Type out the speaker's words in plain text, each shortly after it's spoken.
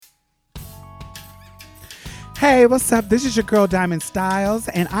Hey, what's up? This is your girl Diamond Styles,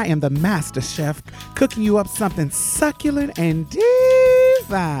 and I am the master chef cooking you up something succulent and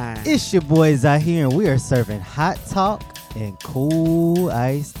divine. It's your boys out here, and we are serving hot talk and cool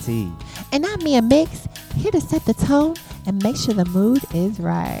iced tea. And I'm Mia Mix, here to set the tone and make sure the mood is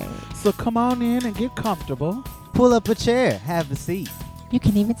right. So come on in and get comfortable. Pull up a chair, have a seat. You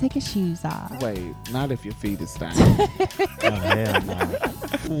can even take your shoes off. Wait, not if your feet is down. Oh, hell no.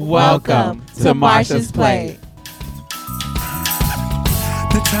 Welcome to Marsha's Plate.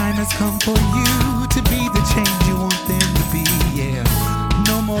 The time has come for you to be the change you want them to be, yeah.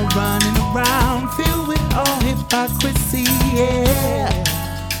 No more running around filled with all hypocrisy, yeah.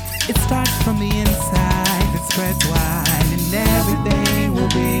 It starts from the inside, it spreads wide, and everything will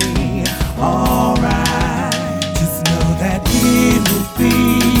be alright. Just know that it will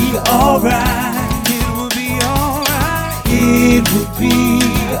be alright. It will be alright. It will be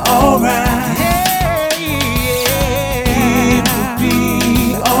alright. It will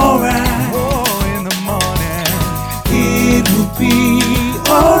be alright. Oh, in the morning, it will be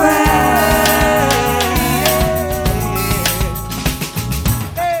alright.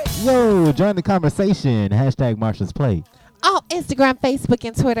 Yo, join the conversation. Hashtag Marsha's Plate. On Instagram, Facebook,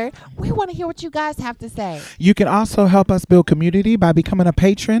 and Twitter, we want to hear what you guys have to say. You can also help us build community by becoming a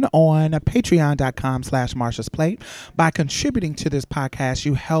patron on patreon.com/Marsha's Plate. By contributing to this podcast,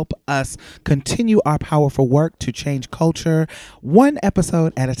 you help us continue our powerful work to change culture one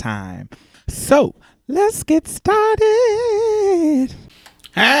episode at a time. So let's get started.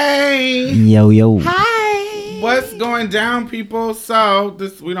 Hey! Yo. Hi. What's going down, people? So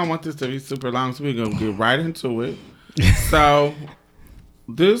we don't want this to be super long, so we're gonna get right into it. So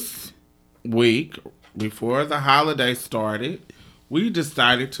this week, before the holiday started, we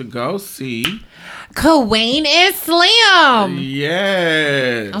decided to go see Queen is Slim.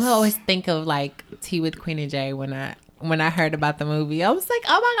 Yes. I always think of like Tea with Queen and Jay when I heard about the movie. I was like,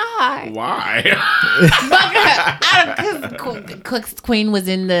 oh my god. Why? Because Queen was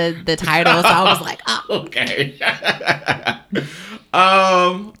in the title, so I was like, oh. Okay.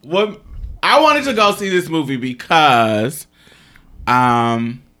 What I wanted to go see this movie because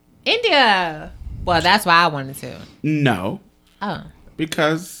India. Well, that's why I wanted to. no. Oh.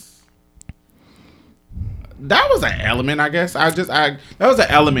 Because that was an element, I guess. That was an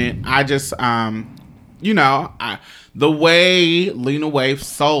element. The way Lena Waithe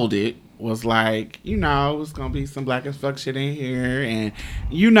sold it was like, it's gonna be some black as fuck shit in here, and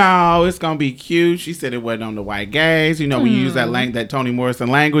it's gonna be cute. She said it wasn't on the white gays. We use that Toni Morrison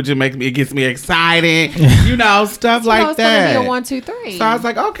language. It gets me excited. Stuff like that. It's gonna be a 1, 2, 3. So I was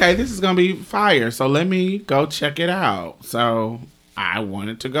like, okay, this is gonna be fire. So let me go check it out. So I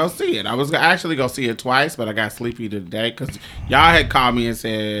wanted to go see it. I was gonna actually go see it twice, but I got sleepy today because y'all had called me and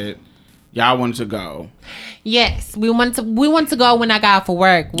said y'all wanted to go. Yes, we wanted to go when I got off for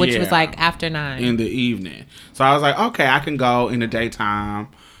work, which was like after 9 in the evening. So I was like, okay, I can go in the daytime,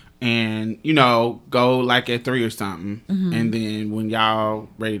 and go like at 3 or something, and then when y'all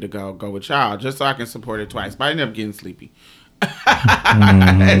ready to go with y'all, just so I can support it twice. But I ended up getting sleepy.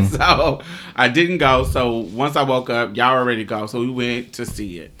 And so I didn't go. So once I woke up, y'all were ready to go. So we went to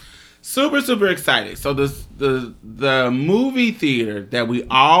see it. Super, super excited. So the movie theater that we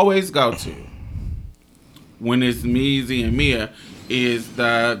always go to when it's me, Z, and Mia is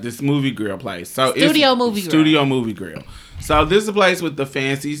this Movie Grill place. So Studio Movie Grill. So this is a place with the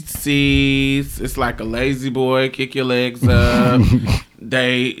fancy seats. It's like a lazy boy, kick your legs up.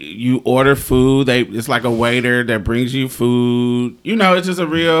 You order food. It's like a waiter that brings you food. It's just a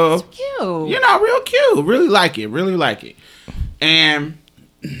real it's cute. Real cute. Really like it. And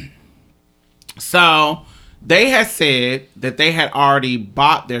so they had said that they had already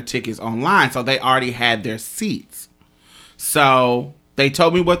bought their tickets online, so they already had their seats. So they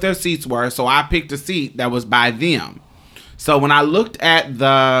told me what their seats were, so I picked a seat that was by them. So when I looked at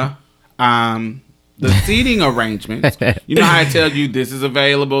the seating arrangements, how I tell you this is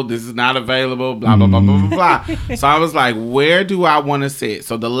available, this is not available, blah, blah, blah, blah, blah, blah. So I was like, where do I want to sit?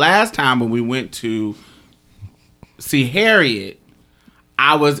 So the last time when we went to see Harriet,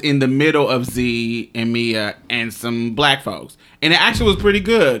 I was in the middle of Z and Mia and some black folks. And it actually was pretty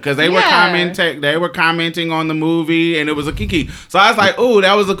good because they were commenting on the movie, and it was a kiki. So I was like, "Ooh,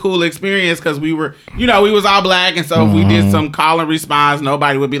 that was a cool experience," because we were, we was all black, and so if we did some call and response,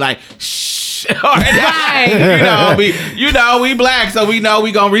 nobody would be like, "Shh." Right. we black, so we know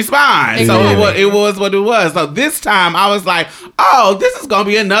we gonna respond. Exactly. So it was what it was. So this time I was like, oh, this is gonna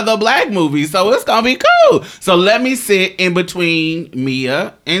be another black movie, so it's gonna be cool. So let me sit in between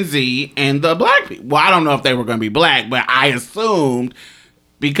Mia and Z and the black people. Well, I don't know if they were gonna be black, but I assumed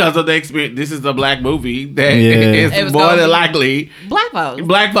because of the experience. This is a black movie that It is was more gonna than be likely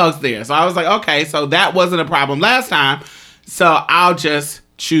black folks. there. So I was like, okay, so that wasn't a problem last time. So I'll just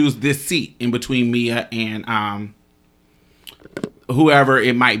choose this seat in between Mia and whoever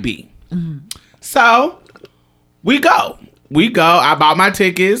it might be. So we go. I bought my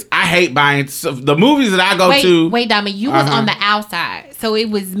tickets. I hate buying the movies that I go to. Wait, Dami, you was on the outside. So it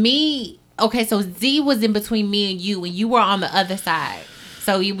was me. Okay, so Z was in between me and you were on the other side.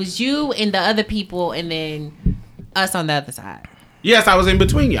 So it was you and the other people, and then us on the other side. Yes, I was in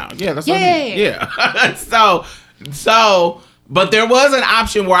between y'all. Yeah, that's what I mean. Yeah. Yeah. So, but there was an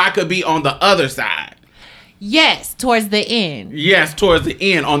option where I could be on the other side. Yes, towards the end. Yes, towards the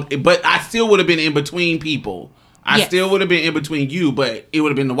end. But I still would have been in between people. I still would have been in between you, but it would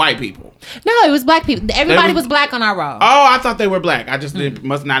have been the white people. No, it was black people. Everybody was black on our row. Oh, I thought they were black. I just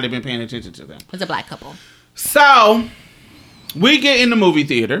must not have been paying attention to them. It was a black couple. So we get in the movie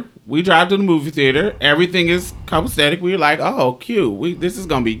theater. We drive to the movie theater. Everything is copacetic. We're like, oh, cute. This is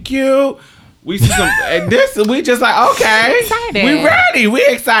gonna be cute. We see some we just like, okay. Excited. We ready. We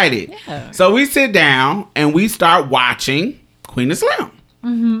excited. Yeah. So we sit down and we start watching Queen of Slim.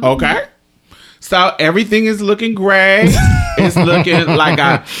 Mm-hmm. Okay. So everything is looking great. It's looking like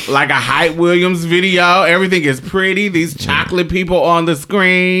a Hype Williams video. Everything is pretty. These chocolate people on the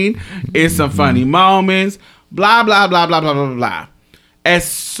screen. It's some funny moments. Blah blah blah blah blah blah blah. As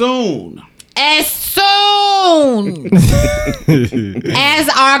soon as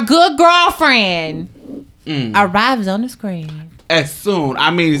our good girlfriend arrives on the screen. As soon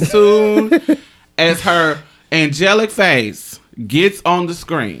as her angelic face gets on the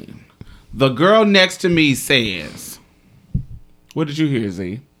screen, the girl next to me says, what did you hear,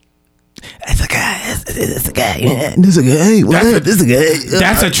 Z? That's a guy. That's a guy. Yeah. This a guy. What? This a guy.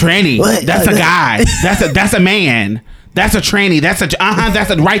 That's a tranny. What? That's a guy. That's a man. That's a tranny. That's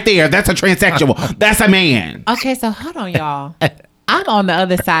a right there. That's a transsexual. That's a man. Okay, so hold on, y'all. I'm on the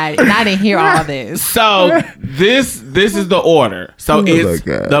other side, and I didn't hear all this. So this is the order. So it's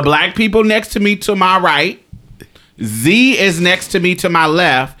the black people next to me to my right. Z is next to me to my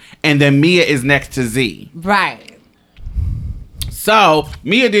left, and then Mia is next to Z. Right. So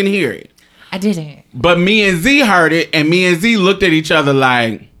Mia didn't hear it. I didn't. But me and Z heard it, and me and Z looked at each other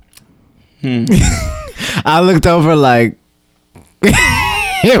like, I looked over like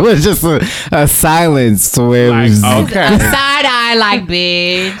it was just a silence to where it was okay. A side eye like,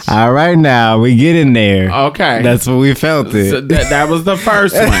 bitch. All right, now we get in there. Okay. That's what we felt it. So that was the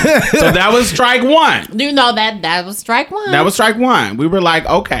first one. So that was strike one. You know that was strike one. That was strike one. We were like,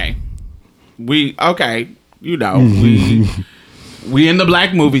 okay. We in the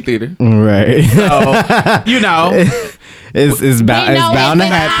black movie theater. Right. So, it's bound to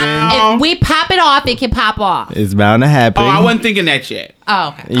happen. If we pop it off, it can pop off. It's bound to happen. Oh, I wasn't thinking that yet. Oh,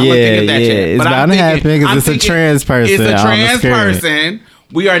 okay. I wasn't thinking that yet. It's But bound to happen because it's a trans person. It's a on the trans screen. person.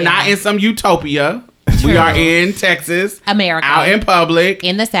 We are not in some utopia. We are in Texas, America, out in public,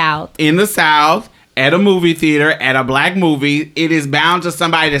 in the South, at a movie theater, at a black movie. It is bound to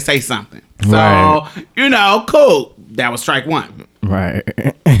somebody to say something. So, Right. cool. That was strike one. Right.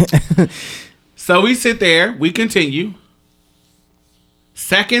 So we sit there. We continue.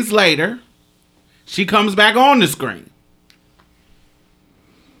 Seconds later, she comes back on the screen.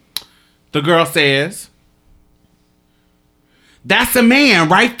 The girl says, "That's a man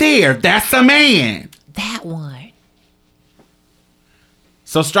right there. That's a man." that one.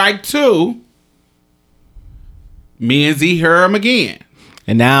 So strike two, me and Z hear him again.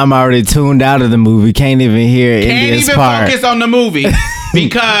 And now I'm already tuned out of the movie. Can't even hear Can't India's even part. focus on the movie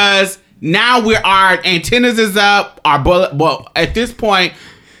because now our antennas is up. At this point,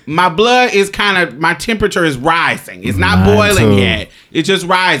 my blood is my temperature is rising. It's not Mine boiling too. yet. It's just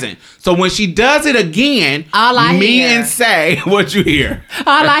rising. So when she does it again, All I hear- and say, what you hear?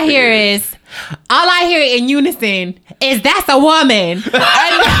 All I hear in unison is that's a woman. and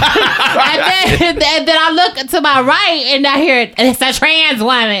then I look to my right and I hear it's a trans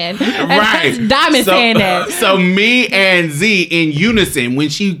woman. And Right. that's Diamond saying that. So me and Z in unison, when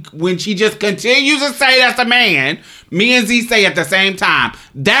she just continues to say that's a man, me and Z say at the same time,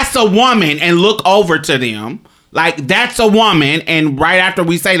 that's a woman, and look over to them. Like, that's a woman, and right after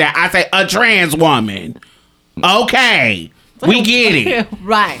we say that, I say a trans woman. Okay. We get it.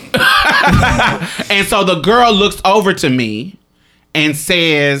 Right. And so the girl looks over to me and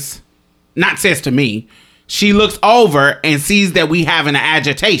says to me, she looks over and sees that we have an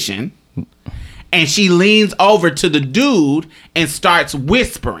agitation. And she leans over to the dude and starts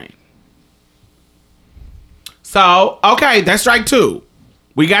whispering. So, okay, that's strike two.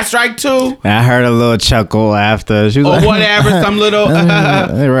 We got strike 2. I heard a little chuckle after. She was Or like, whatever, some little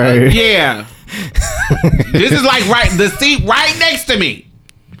right. yeah. This is like the seat right next to me.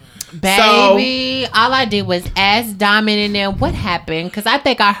 Baby, all I did was ask Diamond in there what happened, because I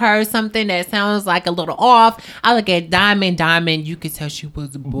think I heard something that sounds like a little off. I look at Diamond, you could tell she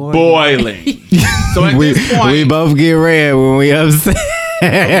was Boiling. So at we, this point, we both get red when we upset.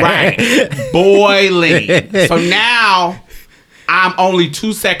 right, boiling. So now I'm only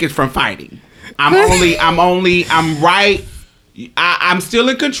 2 seconds from fighting. I'm still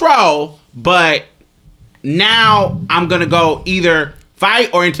in control, but now I'm gonna go either fight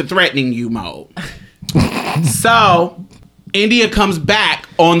or into threatening you mode. So India comes back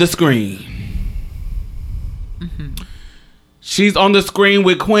on the screen. Mm-hmm. She's on the screen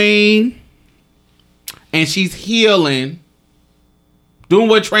with Queen, and she's healing, doing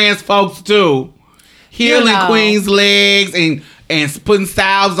what trans folks do, healing Queen's legs and putting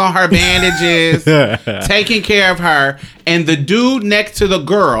salves on her bandages, taking care of her. And the dude next to the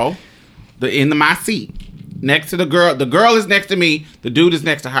girl, in my seat, next to the girl is next to me, the dude is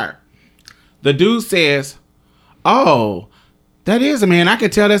next to her. The dude says, "Oh, that is a man. I can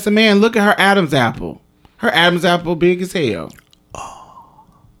tell that's a man. Look at her Adam's apple. Her Adam's apple big as hell." Oh.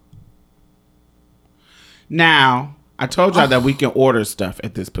 Now, I told y'all that we can order stuff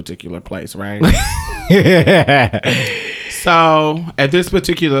at this particular place, right? So, at this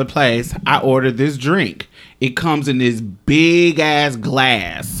particular place, I ordered this drink. It comes in this big ass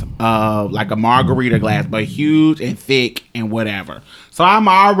glass, like a margarita glass, but huge and thick and whatever. So I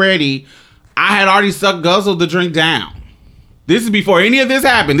had already guzzled the drink down. This is before any of this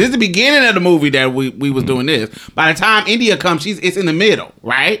happened. This is the beginning of the movie that we was doing this. By the time India comes, it's in the middle,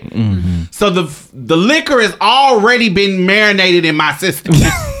 right? Mm-hmm. So the liquor has already been marinated in my system.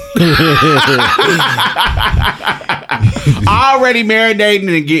 Already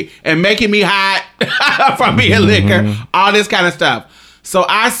marinating and making me hot from being liquor, all this kind of stuff. So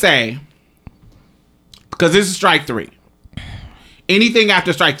I say, because this is strike 3. Anything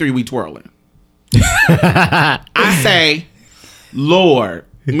after strike 3, we twirling. I say, Lord,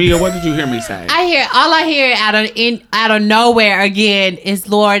 Mia, what did you hear me say? All I hear out of nowhere again is,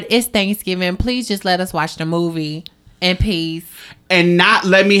 Lord, it's Thanksgiving. Please just let us watch the movie in peace. And not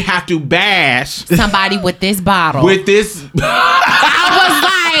let me have to bash somebody with this bottle. With this. I was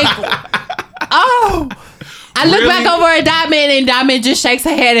like, oh. I look back over at Diamond, and Diamond just shakes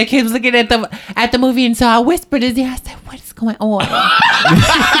her head and keeps looking at the movie. And so I whispered to Z, I said, what is going on? Z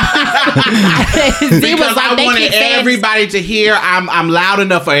was like, I wanted everybody to hear. I'm loud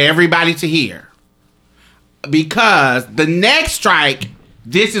enough for everybody to hear. Because the next strike,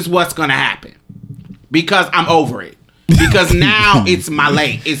 this is what's going to happen. Because I'm over it. Because now it's my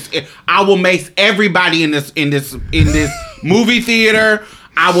late. I will mace everybody in this movie theater.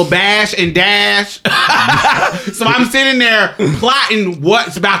 I will bash and dash. So I'm sitting there plotting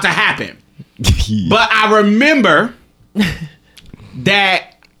what's about to happen. But I remember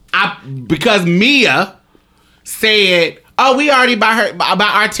that because Mia said, "Oh, we already bought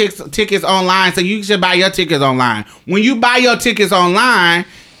our tickets online, so you should buy your tickets online." When you buy your tickets online,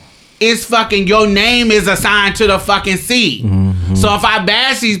 it's fucking your name is assigned to the fucking seat. Mm-hmm. So if I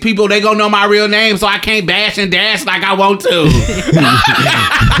bash these people, they gonna know my real name, so I can't bash and dash like I want to.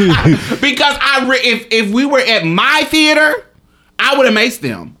 Because if we were at my theater, I would have maced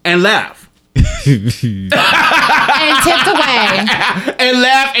them and left. And tipped away. And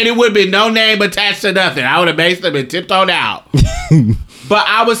left, and it would have been no name attached to nothing. I would have maced them and tipped on out. But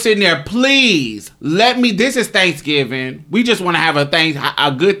I was sitting there, please, this is Thanksgiving. We just want to have a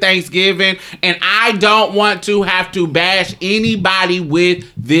good Thanksgiving. And I don't want to have to bash anybody with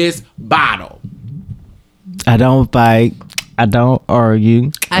this bottle. I don't fight. I don't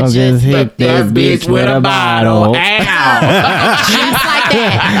argue. I just hit this bitch with a bottle. Ow. Just like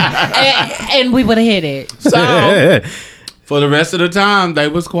that. And we would have hit it. So, for the rest of the time, they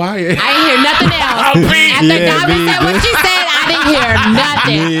was quiet. I didn't hear nothing else. After Diamond said what she said, I didn't hear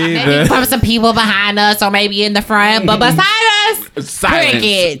nothing. Maybe from some people behind us or maybe in the front, but beside us,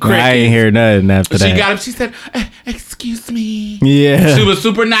 cricket. I ain't hear nothing after that. She got up. She said, "Excuse me." Yeah. She was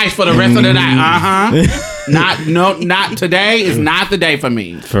super nice for the rest of the night. Not today is not the day for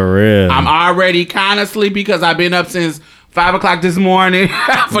me. For real. I'm already kind of sleepy because I've been up since 5 o'clock this morning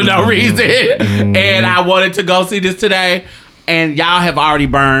for no reason, and I wanted to go see this today. And y'all have already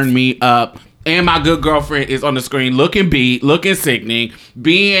burned me up. And my good girlfriend is on the screen looking beat, looking sickening,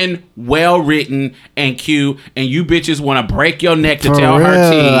 being well written and cute. And you bitches want to break your neck to tell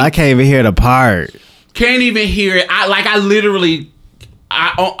her tea. I can't even hear the part. Can't even hear it. I literally,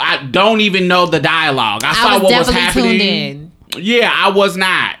 I don't even know the dialogue. I saw what was happening. Tuned in. Yeah, I was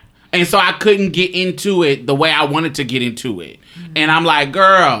not. And so I couldn't get into it the way I wanted to get into it. And I'm like,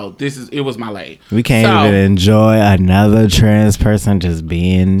 girl, it was my lane. We can't even enjoy another trans person just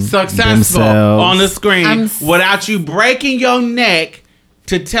being successful themselves on the screen without you breaking your neck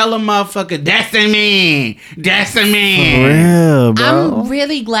to tell a motherfucker, that's a man. That's a man. For real, bro. I'm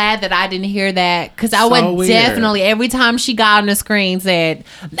really glad that I didn't hear that, because I would definitely, every time she got on the screen, said,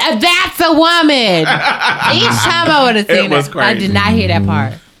 that's a woman. Each time I would have seen it. I did not hear that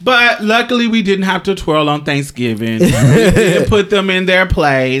part. But luckily, we didn't have to twirl on Thanksgiving. We did put them in their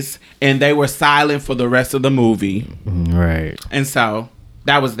place, and they were silent for the rest of the movie. Right. And so,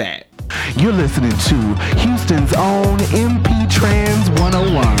 that was that. You're listening to Houston's own MP Trans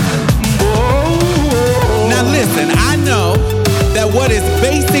 101. Whoa. Now listen, I know that what is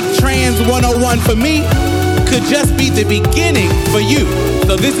basic Trans 101 for me could just be the beginning for you.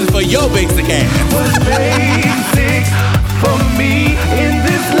 So this is for your basic ass. What's basic for me in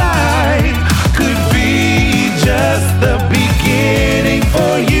this life could be just the beginning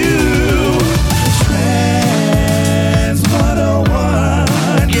for you. Trans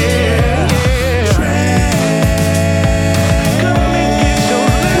 101, yeah. Trans. Come and get your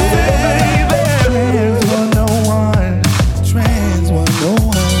listen, baby. Trans 101. Trans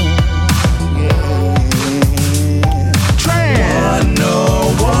 101. Yeah. Trans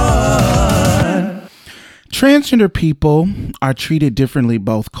 101. Transgender people are treated differently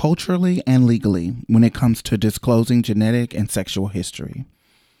both culturally and legally when it comes to disclosing genetic and sexual history.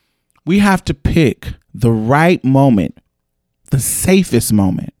 We have to pick the right moment, the safest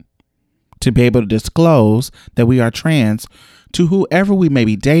moment, to be able to disclose that we are trans to whoever we may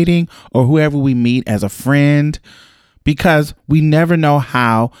be dating or whoever we meet as a friend, because we never know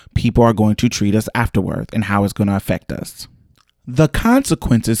how people are going to treat us afterwards and how it's going to affect us. The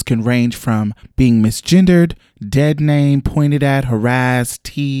consequences can range from being misgendered, dead named, pointed at, harassed,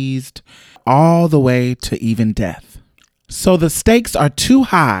 teased, all the way to even death. So the stakes are too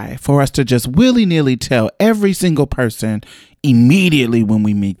high for us to just willy-nilly tell every single person immediately when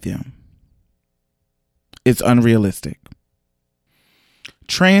we meet them. It's unrealistic.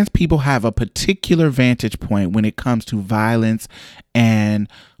 Trans people have a particular vantage point when it comes to violence and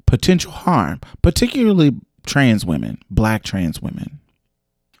potential harm, particularly trans women, Black trans women.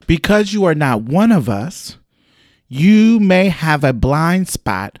 Because you are not one of us, you may have a blind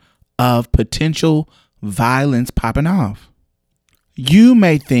spot of potential violence popping off. You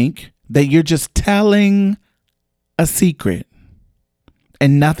may think that you're just telling a secret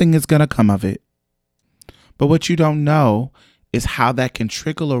and nothing is going to come of it. But what you don't know is how that can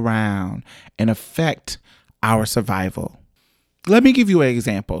trickle around and affect our survival. Let me give you an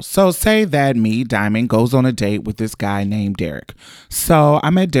example. So say that me, Diamond, goes on a date with this guy named Derek. So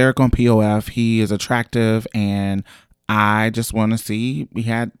I met Derek on POF. He is attractive and I just want to see, we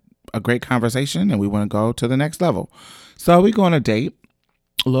had a great conversation and we want to go to the next level. So we go on a date,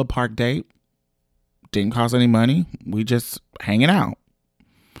 a little park date. Didn't cost any money. We just hanging out.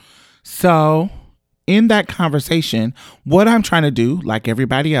 So in that conversation, what I'm trying to do, like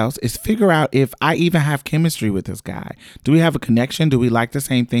everybody else, is figure out if I even have chemistry with this guy. Do we have a connection? Do we like the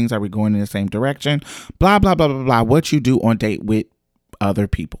same things? Are we going in the same direction? Blah, blah, blah, blah, blah. What you do on date with other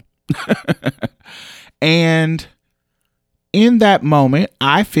people. And in that moment,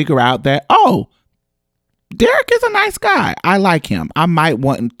 I figure out that, oh, Derek is a nice guy. I like him. I might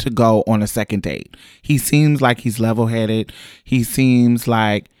want to go on a second date. He seems like he's level-headed. He seems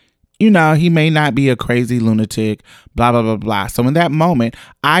like, you know, he may not be a crazy lunatic, blah, blah, blah, blah. So in that moment,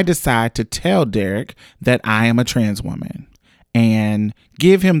 I decide to tell Derek that I am a trans woman and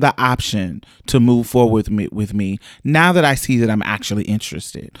give him the option to move forward with me now that I see that I'm actually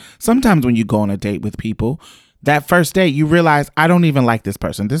interested. Sometimes when you go on a date with people, that first date, you realize I don't even like this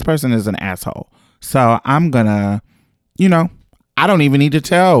person. This person is an asshole. So I'm gonna, I don't even need to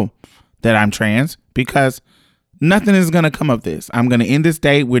tell that I'm trans because nothing is going to come of this. I'm going to end this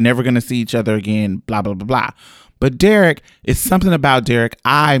date. We're never going to see each other again, blah, blah, blah, blah. But Derek, it's something about Derek.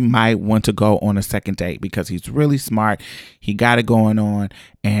 I might want to go on a second date because he's really smart. He got it going on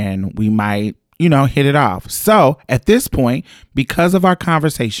and we might, hit it off. So at this point, because of our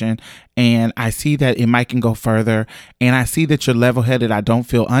conversation and I see that it might can go further and I see that you're level-headed, I don't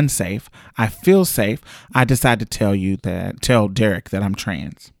feel unsafe. I feel safe. I decide to tell Derek that I'm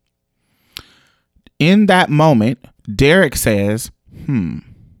trans. In that moment, Derek says,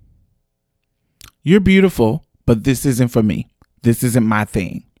 you're beautiful, but this isn't for me. This isn't my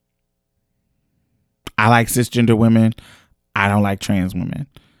thing. I like cisgender women. I don't like trans women.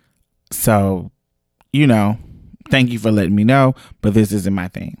 So, thank you for letting me know, but this isn't my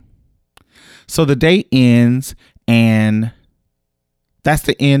thing. So the date ends and That's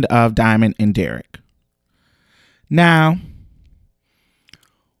the end of Diamond and Derek. Now,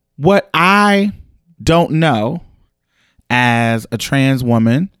 what I don't know as a trans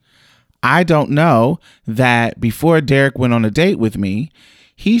woman, I don't know that before Derek went on a date with me,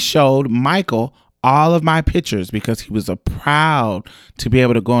 he showed Michael all of my pictures because he was proud to be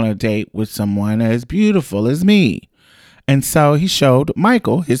able to go on a date with someone as beautiful as me. And so he showed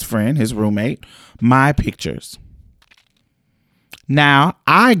Michael, his friend, his roommate, my pictures. Now,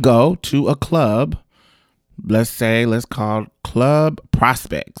 I go to a club, let's call Club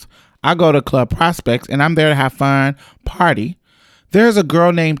Prospects. I go to Club Prospects and I'm there to have fun, party. There's a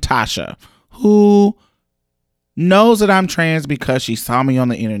girl named Tasha who knows that I'm trans because she saw me on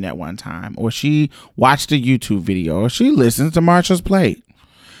the internet one time, or she watched a YouTube video, or she listens to Marsha's Plate,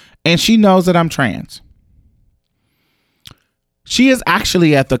 and she knows that I'm trans. She is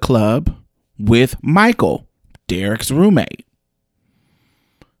actually at the club with Michael, Derek's roommate.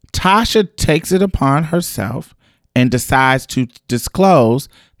 Tasha takes it upon herself and decides to disclose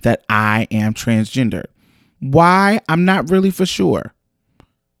that I am transgender. Why? I'm not really for sure.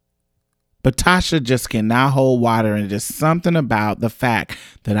 But Tasha just cannot hold water, and just something about the fact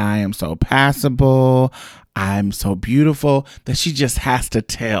that I am so passable, I'm so beautiful, that she just has to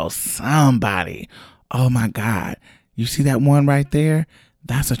tell somebody, oh my God, you see that one right there?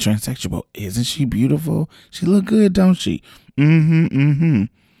 That's a transsexual. Isn't she beautiful? She look good, don't she?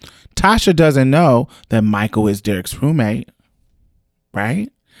 Tasha doesn't know that Michael is Derek's roommate,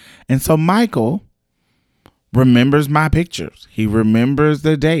 right? And so Michael remembers my pictures. He remembers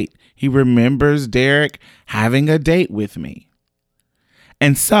the date. He remembers Derek having a date with me.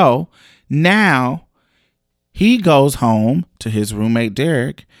 And so now he goes home to his roommate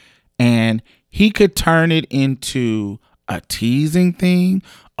Derek, and he could turn it into a teasing thing.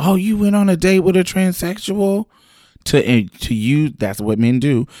 Oh, you went on a date with a transsexual? To use, that's what men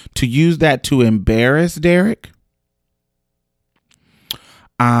do, to use that to embarrass Derek.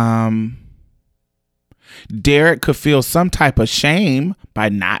 Derek could feel some type of shame by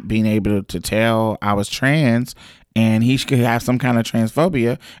not being able to tell I was trans, and he could have some kind of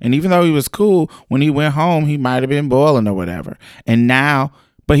transphobia. And even though he was cool, when he went home, he might have been boiling or whatever. And now,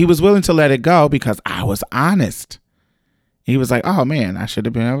 but he was willing to let it go because I was honest. He was like, oh man, I should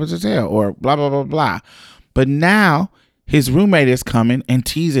have been able to tell, or blah, blah, blah, blah. But now his roommate is coming and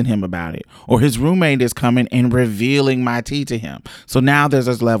teasing him about it, or his roommate is coming and revealing my tea to him. So now there's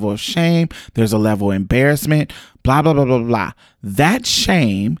this level of shame. There's a level of embarrassment, blah, blah, blah, blah, blah. That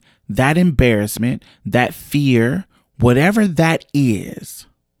shame, that embarrassment, that fear, whatever that is,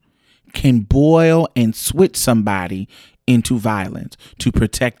 can boil and switch somebody into violence to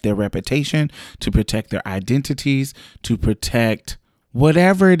protect their reputation, to protect their identities, to protect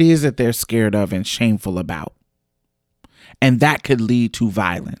whatever it is that they're scared of and shameful about. And that could lead to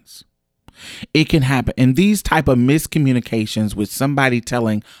violence. It can happen. And these type of miscommunications with somebody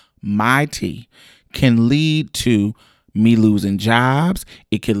telling my tea can lead to me losing jobs.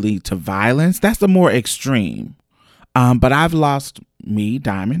 It could lead to violence. That's the more extreme. But I've lost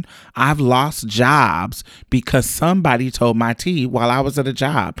Diamond. I've lost jobs because somebody told my tea while I was at a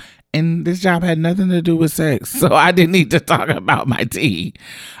job. And this job had nothing to do with sex. So I didn't need to talk about my tea.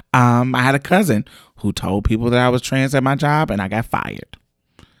 I had a cousin who told people that I was trans at my job, and I got fired.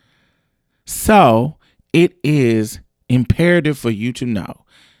 So it is imperative for you to know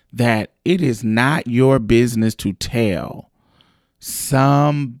that it is not your business to tell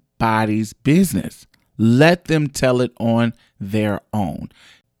somebody's business. Let them tell it on their own.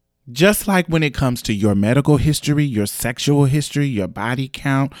 Just like when it comes to your medical history, your sexual history, your body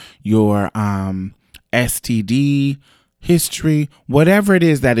count, your STD history, whatever it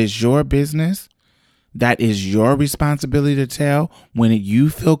is that is your business, that is your responsibility to tell when you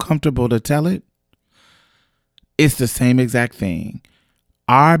feel comfortable to tell it. It's the same exact thing.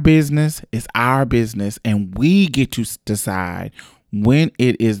 Our business is our business, and we get to decide when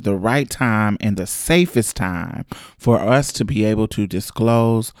it is the right time and the safest time for us to be able to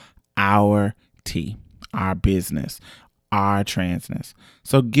disclose our tea, our business, our transness.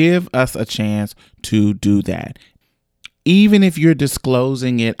 So give us a chance to do that. Even if you're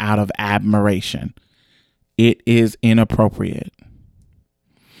disclosing it out of admiration, it is inappropriate.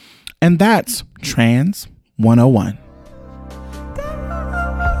 And that's Trans 101.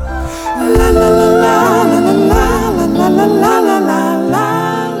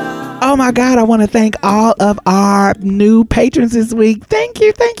 Oh my God, I want to thank all of our new patrons this week. Thank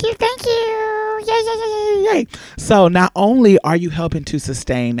you, thank you, thank you. Yay, yay, yay, yay. So not only are you helping to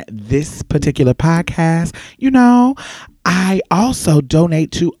sustain this particular podcast, I also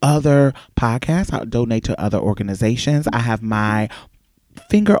donate to other podcasts. I donate to other organizations. I have my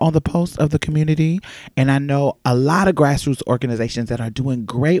finger on the pulse of the community, and I know a lot of grassroots organizations that are doing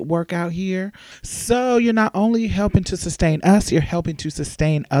great work out here. So you're not only helping to sustain us, you're helping to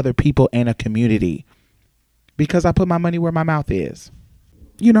sustain other people in a community, because I put my money where my mouth is.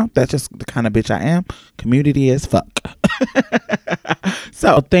 You know, that's just the kind of bitch I am. Community as fuck.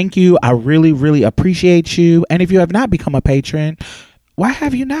 So thank you. I really, really appreciate you. And if you have not become a patron, why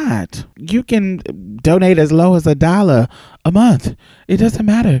have you not? You can donate as low as $1 a month. It doesn't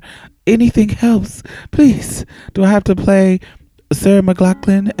matter. Anything helps. Please. Do I have to play Sarah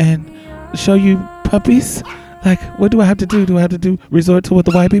McLachlan and show you puppies? Like, what do I have to do? Do I have to resort to what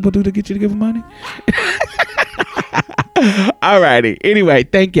the white people do to get you to give them money? Alrighty. Anyway,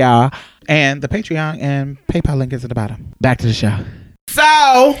 thank y'all. And the Patreon and PayPal link is at the bottom. Back to the show.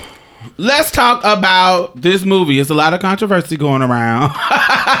 So, let's talk about this movie. It's a lot of controversy going around.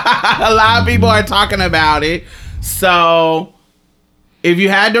 A lot of people are talking about it. So, if you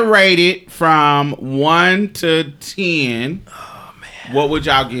had to rate it from 1 to 10, what would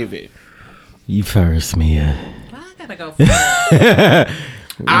y'all give it? You first, Mia. I gotta go first.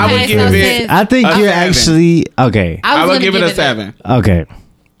 I would give it. I think a you're 7. actually okay. I would give it a 7. Okay.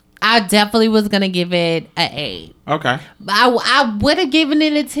 I definitely was gonna give it an 8. Okay. But I would have given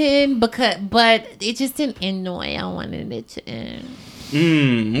it a 10 but it just didn't end the way I wanted it to end.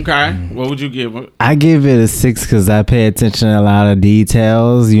 Okay. What would you give it? I give it a 6 because I pay attention to a lot of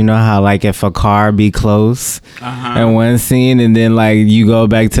details. You know how like if a car be close in one scene and then like you go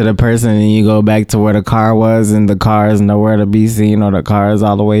back to the person and you go back to where the car was and the car is nowhere to be seen or the car is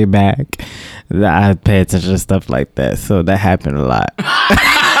all the way back. I pay attention to stuff like that. So that happened a lot.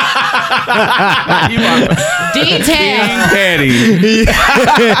 Detail. Petty.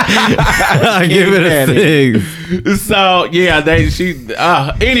 I give it a 6. So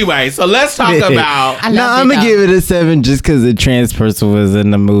yeah, anyway, so let's talk about. I'm gonna give it a 7 just because the trans person was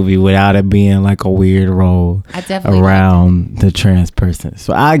in the movie without it being like a weird role I definitely around the trans person.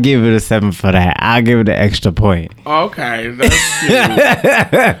 So I'll give it a 7 for that. I'll give it an extra point. Okay,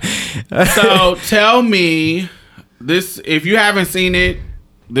 that's cute. So tell me this: if you haven't seen it,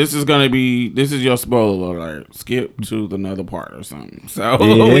 this is your spoiler alert. Skip to another part or something. So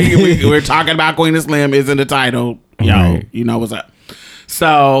we're talking about Queen of Slim is in the title. Yo, Right. You know what's up.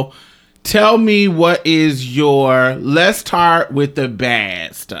 So tell me let's start with the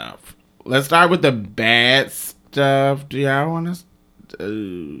bad stuff. Let's start with the bad stuff. Do y'all want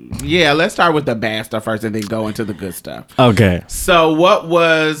to? Yeah, let's start with the bad stuff first and then go into the good stuff. Okay. So what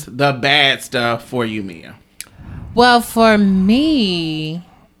was the bad stuff for you, Mia? Well, for me,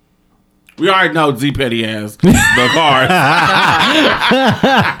 We already know Z Petty has the cars. the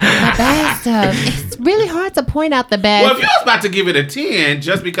bad stuff. It's really hard to point out the bad. Well, if you was about to give it a 10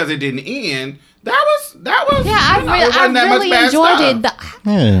 just because it didn't end, that was yeah, I really enjoyed it.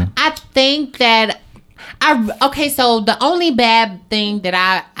 Yeah. I think that so the only bad thing that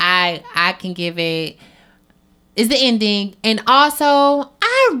I can give it is the ending, and also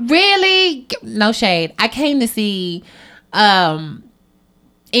I really, no shade, I came to see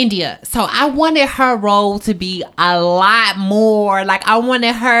India, so I wanted her role to be a lot more. Like I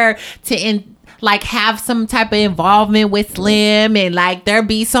wanted her to have some type of involvement with Slim, and like there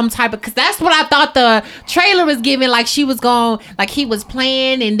be some type of, because that's what I thought the trailer was giving. Like she was going, like he was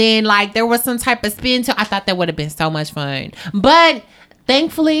playing, and then like there was some type of spin to. I thought that would have been so much fun, but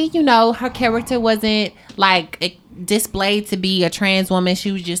thankfully, her character wasn't like displayed to be a trans woman.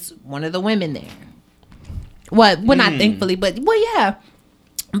 She was just one of the women there. Well, not thankfully, but yeah.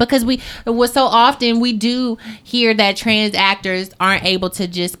 Because so often we do hear that trans actors aren't able to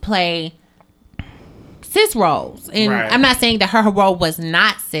just play cis roles, and Right. I'm not saying that her role was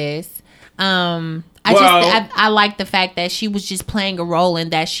not cis. I like the fact that she was just playing a role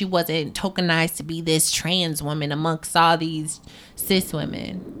and that she wasn't tokenized to be this trans woman amongst all these cis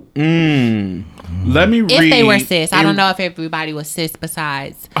women. Let me read. If they were cis, I don't know if everybody was cis.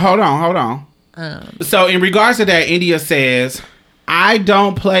 Besides, Hold on. So in regards to that, India says, I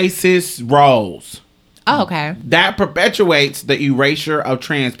don't play cis roles. oh okay, That perpetuates the erasure of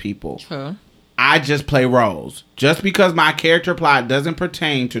trans people. true. I just play roles. Just because my character plot doesn't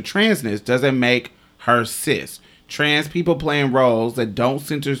pertain to transness doesn't make her cis. Trans people playing roles that don't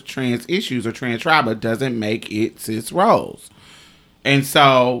center trans issues or trans trauma doesn't make it cis roles. And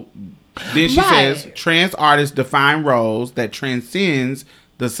so then she Right. says, trans artists define roles that transcends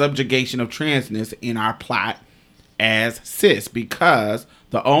the subjugation of transness in our plot as cis, because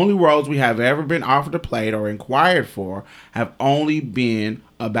the only roles we have ever been offered to play or inquired for have only been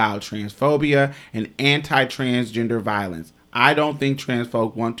about transphobia and anti-transgender violence. I don't think trans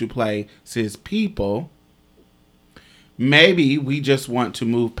folk want to play cis people. Maybe we just want to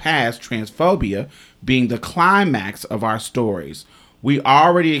move past transphobia being the climax of our stories. We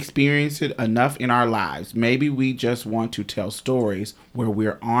already experienced it enough in our lives. Maybe we just want to tell stories where we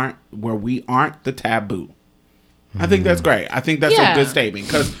aren't the taboo. I think that's great. I think that's a good statement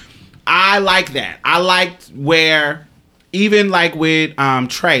because I like that. I liked where even like with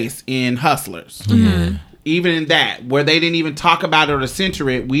Trace in Hustlers. Even in that, where they didn't even talk about it or censor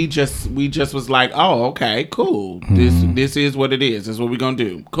it, we just was like, oh, okay, cool. This is what it is. This is what we're gonna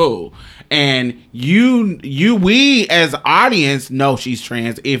do. Cool. And we as audience know she's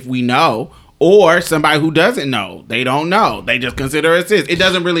trans if we know, or somebody who doesn't know, they don't know. They just consider it cis. It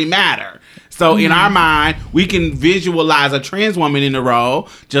doesn't really matter. So in our mind, we can visualize a trans woman in the role,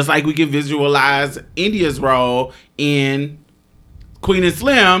 just like we can visualize India's role in Queen and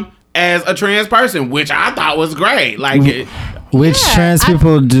Slim as a trans person, which I thought was great. Like, trans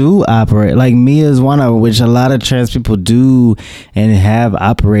people do operate. Like Mia is one of which a lot of trans people do and have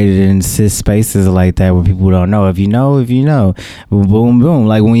operated in cis spaces like that where people don't know. If you know, boom, boom.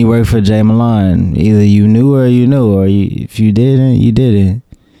 Like when you work for Jay Milan, either you knew or if you didn't, you didn't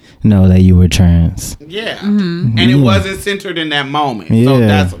know that you were trans. Yeah, and it wasn't centered in that moment.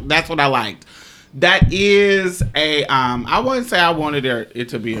 Yeah. So that's what I liked. That is a I wouldn't say I wanted it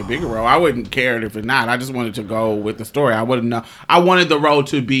to be a bigger role. I wouldn't care if it's not. I just wanted to go with the story. I wouldn't know. I wanted the role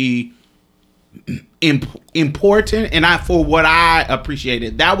to be important, and for what I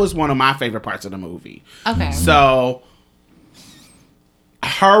appreciated, that was one of my favorite parts of the movie. Okay. So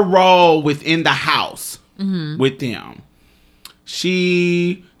her role within the house with them.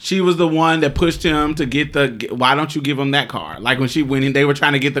 She was the one that pushed him to get why don't you give him that car? Like when they were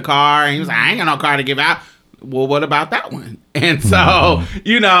trying to get the car and he was like, I ain't got no car to give out. Well, what about that one? And so,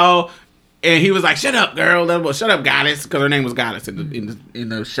 and he was like, shut up, girl. Shut up, Goddess. Because her name was Goddess in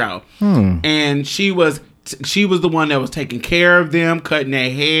the show. And she was the one that was taking care of them, cutting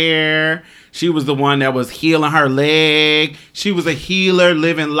their hair. She was the one that was healing her leg. She was a healer,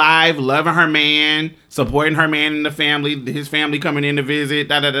 living life, loving her man, supporting her man and the family, his family coming in to visit,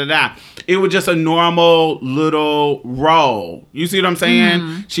 da-da-da-da. It was just a normal little role. You see what I'm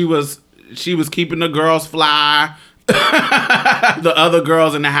saying? She was keeping the girls fly, the other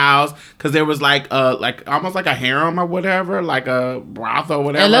girls in the house, because there was like almost like a harem or whatever, like a brothel or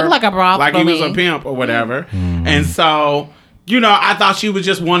whatever. It looked like a brothel. Like he was a pimp or whatever. And so... I thought she was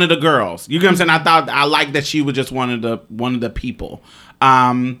just one of the girls. You get what I'm saying? I liked that she was just one of the people.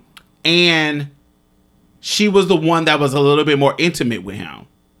 And she was the one that was a little bit more intimate with him.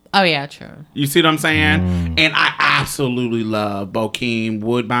 Oh, yeah, true. You see what I'm saying? And I absolutely love Bokeem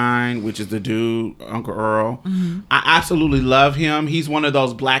Woodbine, which is the dude, Uncle Earl. I absolutely love him. He's one of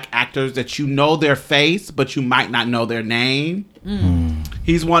those black actors that you know their face, but you might not know their name.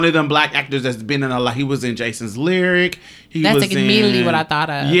 He's one of them black actors that's been in a lot. He was in Jason's Lyric. That's immediately what I thought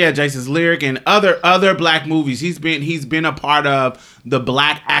of. Yeah, Jason's Lyric and other black movies. He's been a part of the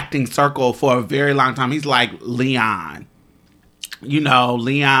black acting circle for a very long time. He's like Leon.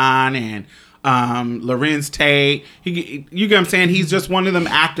 Leon and Lorenz Tate. You get what I'm saying? He's just one of them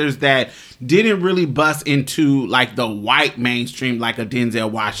actors that didn't really bust into like the white mainstream like a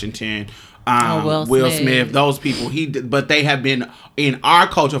Denzel Washington, Will Smith, those people. But they have been in our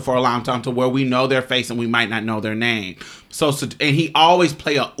culture for a long time to where we know their face and we might not know their name. So and he always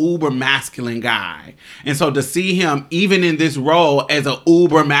play a uber masculine guy. And so to see him even in this role as a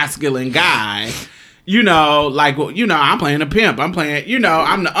uber masculine guy, I'm playing a pimp. I'm playing,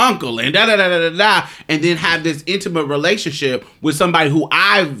 I'm the uncle and da-da-da-da-da-da. And then have this intimate relationship with somebody who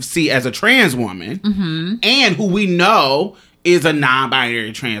I see as a trans woman and who we know is a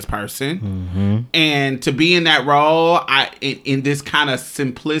non-binary trans person. And to be in that role, in this kind of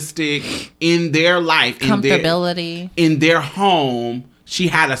simplistic, in their life, comfortability, in their home, she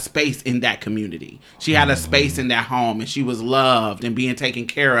had a space in that community. She had a space in that home, and she was loved and being taken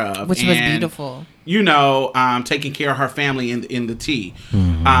care of. Which was beautiful. Taking care of her family in the tea.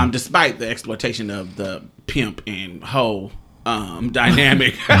 Despite the exploitation of the pimp and hoe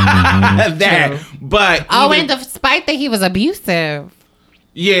dynamic. But and despite that he was abusive.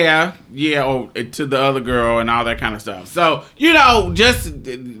 Yeah, or to the other girl and all that kind of stuff. So, just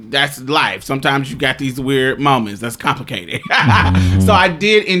that's life. Sometimes you got these weird moments. That's complicated. So I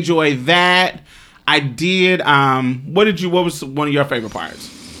did enjoy that. I did what was one of your favorite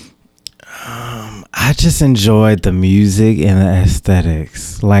parts? I just enjoyed the music and the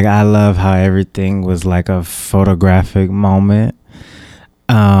aesthetics. Like I love how everything was like a photographic moment.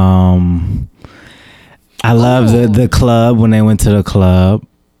 I love the club when they went to the club.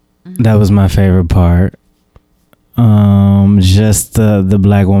 That was my favorite part. Just the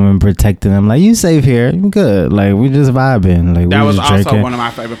black woman protecting them. Like, you safe here, you good. Like, we just vibing. Like, That we was just also drinking. one of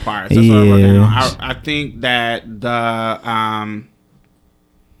my favorite parts. That's what I wrote down. I think that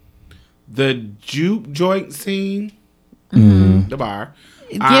the juke joint scene, the bar,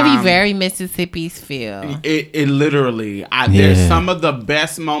 Give you very Mississippi's feel. it literally. There's some of the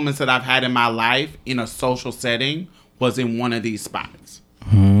best moments that I've had in my life in a social setting was in one of these spots.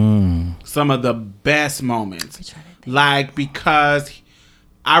 Some of the best moments, like, because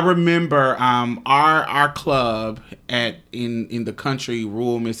I remember our club in the country,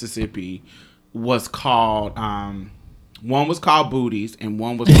 rural Mississippi, was called one was called Booties and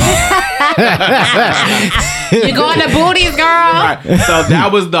one was called You going to Booties, girl? Right. So that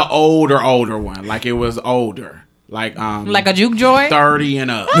was the older one. Like, it was older, like a juke joint? 30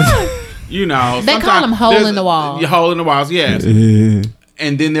 and up. You know, They call them hole in the walls. Hole in the walls, yes.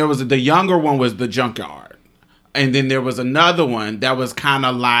 And then there was the younger one was the Junkyard. And then there was another one that was kind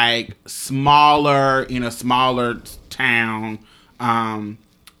of like smaller, in a smaller town. And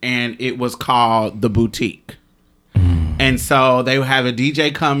it was called The Boutique. And so they would have a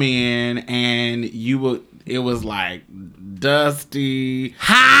DJ come in, and it was like dusty.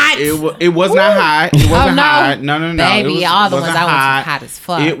 Hot. It was not hot. It wasn't hot. No. Baby, all the ones I went to hot as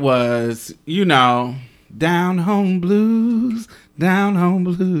fuck. It was, down home blues. Down home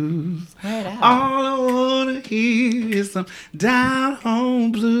blues. All I wanna hear is some down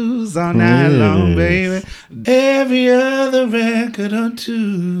home blues all night long, baby. Every other record or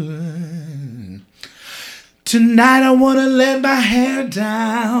two. Tonight I wanna let my hair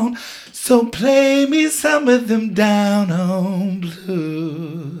down, so play me some of them down home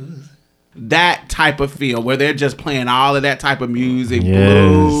blues. That type of feel where they're just playing all of that type of music,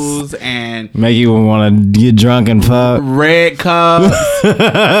 blues, and make you want to get drunk and fuck. Red cups.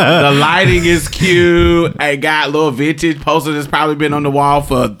 The lighting is cute. I got little vintage posters that's probably been on the wall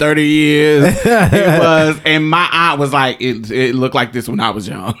for 30 years. It was, and my aunt was like, it looked like this when I was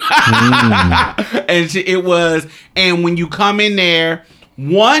young. And it was, and when you come in there,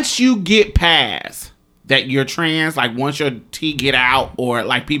 once you get past that you're trans, like once your T get out, or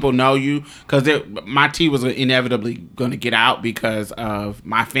like people know you, because my T was inevitably going to get out because of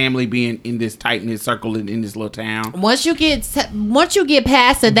my family being in this tight-knit circle in this little town. Once you get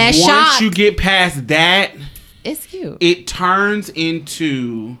past that shock, shot, once you get past that, it's cute. It turns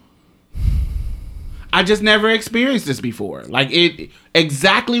into, I just never experienced this before. Like, it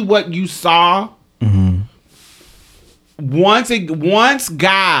exactly what you saw. Once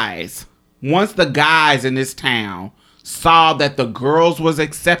the guys in this town saw that the girls was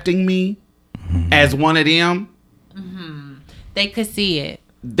accepting me as one of them, they could see it.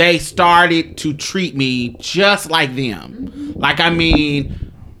 They started to treat me just like them. Like, I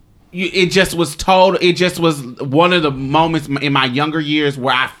mean, it just was one of the moments in my younger years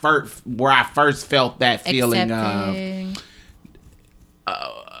where I first felt that feeling of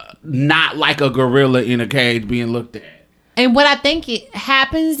not like a gorilla in a cage being looked at. And what I think it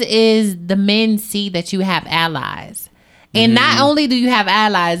happens is the men see that you have allies. And not only do you have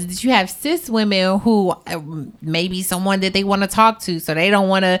allies, but you have cis women who maybe someone that they want to talk to, so they don't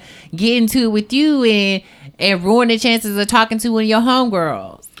want to get into it with you and ruin the chances of talking to one of your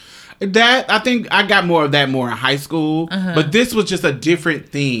homegirls. That, I think I got more of that in high school, but this was just a different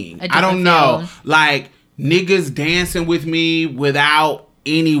thing. I don't know, like niggas dancing with me without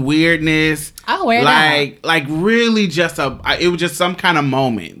any weirdness. Oh, weird. Like really just it was just some kind of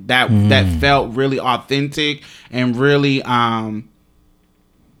moment that felt really authentic and really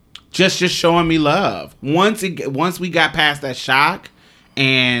just showing me love. Once we got past that shock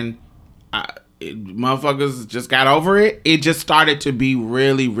and motherfuckers just got over it, it just started to be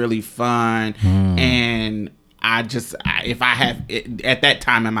really, really fun. And if I have at that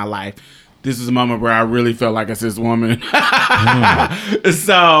time in my life, this is a moment where I really felt like a cis woman.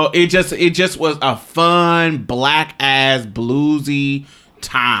 So it just was a fun, black ass, bluesy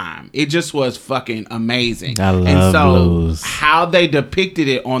time. It just was fucking amazing. I love blues. How they depicted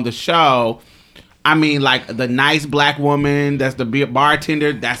it on the show, I mean, like the nice black woman that's the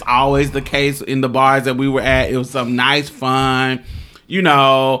bartender, that's always the case in the bars that we were at. It was some nice, fun,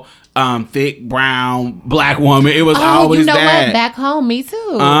 thick brown black woman. It was always that. What? Back home, me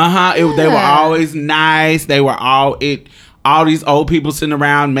too. They were always nice. They were all these old people sitting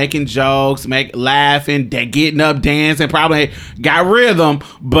around making jokes, laughing, getting up, dancing. Probably got rhythm,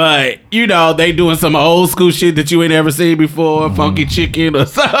 but they doing some old school shit that you ain't ever seen before. Funky chicken or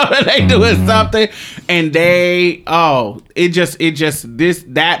something. They doing something, and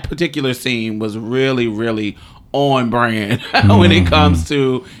that particular scene was really, really on brand when it comes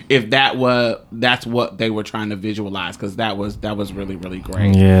to if that's what they were trying to visualize, because that was really, really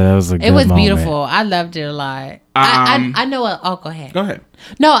great. Yeah, that was a good It was moment. beautiful. I loved it a lot. I know. Go ahead. Go ahead.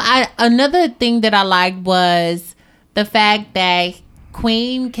 No, another thing that I liked was the fact that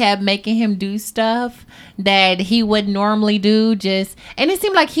Queen kept making him do stuff that he would normally do. And it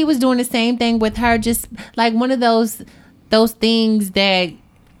seemed like he was doing the same thing with her. Just like one of those things that,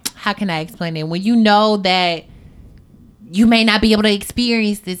 how can I explain it? When you know that you may not be able to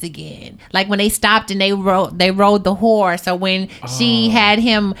experience this again. Like when they stopped and they rode the horse, or when she had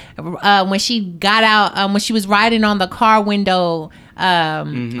him, when she got out, when she was riding on the car window,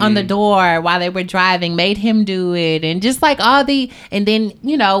 on the door while they were driving, made him do it. And just like and then,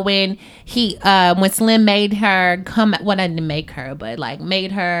 you know, when Slim made her come, well, I didn't make her, but like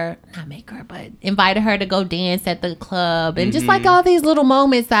but invited her to go dance at the club. And just like all these little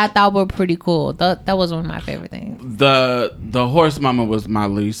moments that I thought were pretty cool. That was one of my favorite things. The horse moment was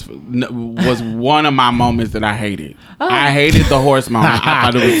was one of my moments that I hated. I hated the horse moment. I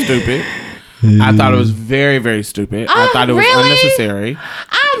thought it was stupid. I thought it was very, very stupid. I thought it was unnecessary.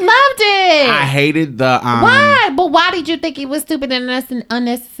 I loved it. I hated the why? But why did you think it was stupid and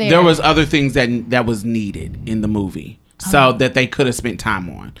unnecessary? There was other things that was needed in the movie, so that they could have spent time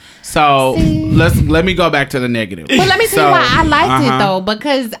on. So let me go back to the negative. But let me tell you why I liked it though,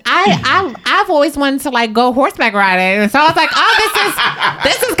 because I've always wanted to like go horseback riding, and so I was like, oh,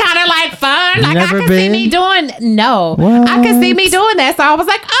 this is kind of like fun. Like I could see me doing. No, I could see me doing that, so I was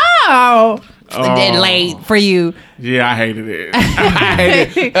like, oh. Late for you. Yeah, I hated it. I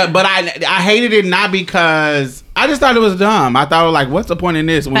hated it. But I hated it not because I just thought it was dumb. I thought, like, what's the point in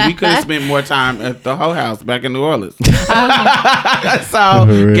this when we could have spent more time at the Whole House back in New Orleans?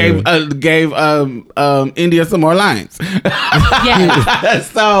 So gave India some more lines. Yeah.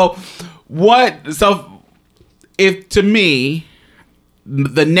 So if to me,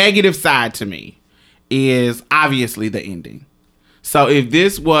 the negative side to me is obviously the ending. So if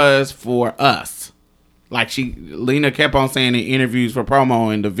this was for us, like Lena kept on saying in interviews for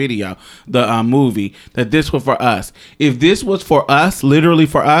promo in the video, the movie, that this was for us. If this was for us, literally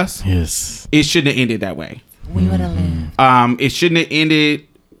for us, yes, it shouldn't have ended that way. We would have lived. It shouldn't have ended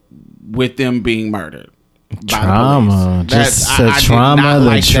with them being murdered. Trauma, just the trauma,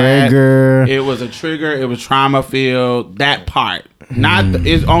 the trigger. It was a trigger. It was trauma filled. That part.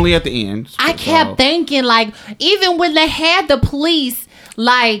 It's only at the end. I kept thinking, like, even when they had the police,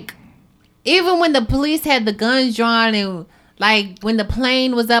 like, even when the police had the guns drawn and, like, when the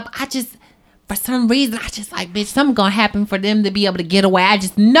plane was up, for some reason, I just like, bitch, something gonna happen for them to be able to get away. I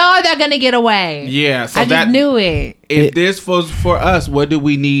just know they're gonna get away. Yeah. So I just knew it. If this was for us, what do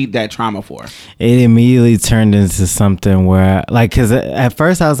we need that trauma for? It immediately turned into something where, like, because at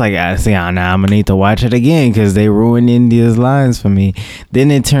first I was like, I'm gonna need to watch it again because they ruined India's lines for me. Then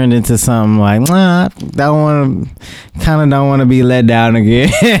it turned into something like, don't want to be let down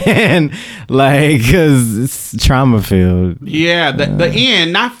again, like, because it's trauma filled. Yeah, the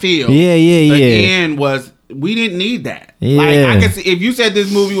end, not filled. Yeah. The end was, we didn't need that. Yeah. Like, I can see, if you said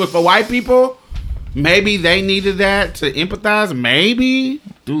this movie was for white people, maybe they needed that to empathize. Maybe.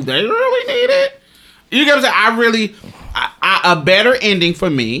 Do they really need it? You get what I'm saying? A better ending for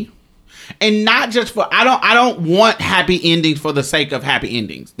me. And not just for, I don't want happy endings for the sake of happy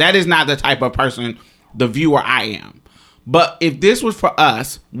endings. That is not the type of person, the viewer I am. But if this was for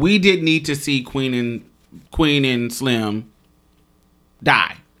us, we did need to see Queen and Slim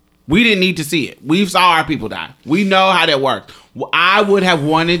die. We didn't need to see it. We saw our people die. We know how that worked. I would have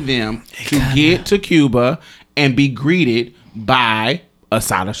wanted them to get to Cuba and be greeted by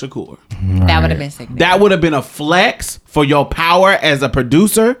Assata Shakur. Right. That would have been sick. That would have been a flex for your power as a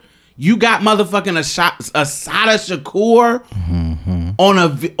producer. You got motherfucking Assata Shakur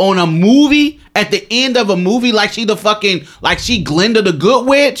on a movie, at the end of a movie, like she Glenda the Good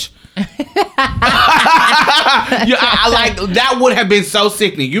Witch. That would have been so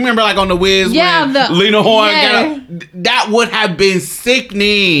sickening. You remember, like, on The Wiz, when Lena Horne that would have been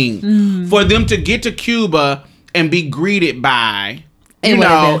sickening for them to get to Cuba and be greeted by. It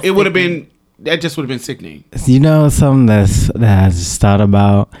would have been. That just would have been sickening. You know, something that I just thought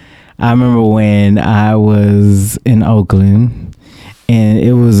about. I remember when I was in Oakland, and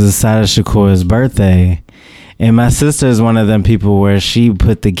it was Assata Shakur's birthday. And my sister is one of them people where she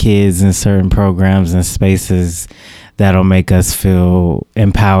put the kids in certain programs and spaces that'll make us feel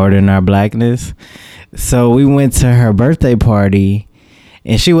empowered in our blackness. So we went to her birthday party,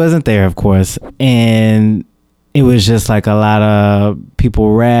 and she wasn't there, of course. And it was just like a lot of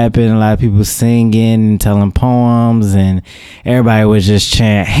people rapping, a lot of people singing and telling poems, and everybody was just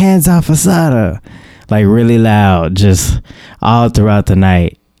chanting, "Hands off Assata." like really loud, just all throughout the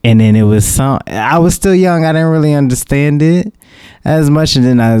night. And then it was I was still young. I didn't really understand it as much. And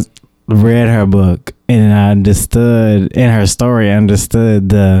then I read her book and I understood in her story, I understood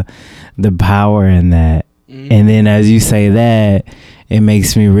the power in that. And then as you say that, it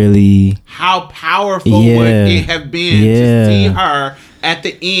makes me really... How powerful would it have been to see her at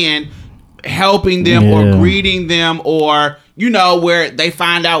the end helping them or greeting them, or, you know, where they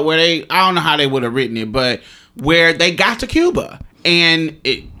find out where I don't know how they would have written it, but where they got to Cuba. And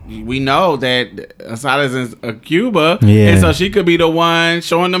we know that Asada's in Cuba, and so she could be the one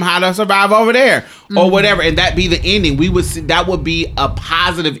showing them how to survive over there, or whatever, and that be the ending. We would see, that would be a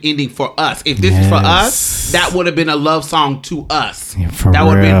positive ending for us. If this is for us, that would have been a love song to us. That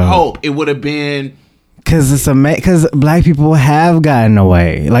would have been hope. It would have been... Because black people have gotten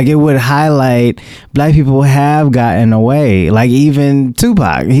away. Like, it would highlight black people have gotten away. Like, even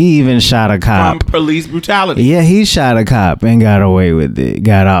Tupac, he even shot a cop. From police brutality. Yeah, he shot a cop and got away with it,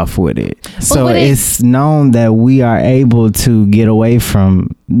 got off with it. So it's known that we are able to get away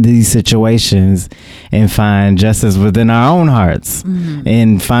from these situations and find justice within our own hearts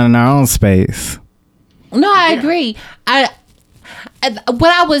and finding our own space. No, I agree.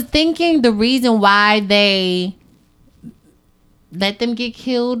 What I was thinking, the reason why they let them get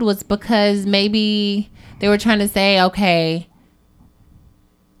killed was because maybe they were trying to say, okay,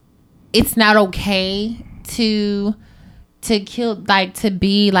 it's not okay to kill, like, to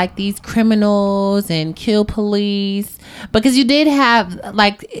be like these criminals and kill police, because you did have,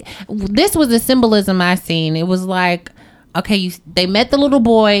 like, this was the symbolism I seen. It was like, okay, they met the little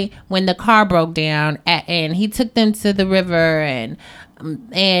boy when the car broke down, and he took them to the river, and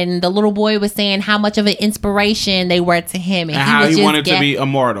the little boy was saying how much of an inspiration they were to him, and how he wanted to be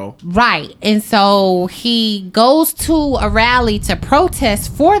immortal. Right. And so he goes to a rally to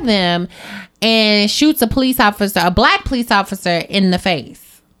protest for them and shoots a black police officer in the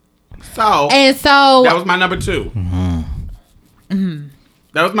face. So that was my number 2.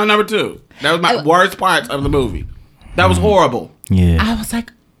 That was my number 2. That was my worst parts of the movie. That was horrible. Yeah. I was like,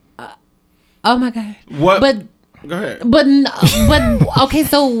 oh my God. What? But go ahead. But okay,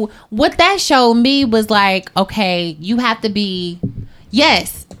 so what that showed me was like, okay, you have to be,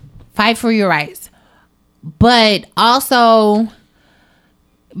 yes, fight for your rights, but also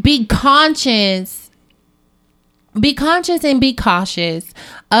be conscious and be cautious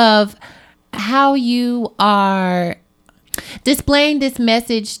of how you are displaying this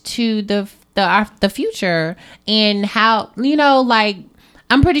message to the future, and how, you know, like,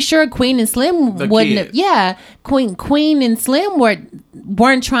 I'm pretty sure Queen and Slim wouldn't have, Queen and Slim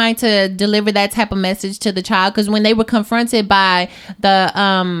weren't trying to deliver that type of message to the child, because when they were confronted by the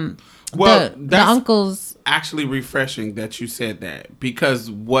uncles. Actually refreshing that you said that,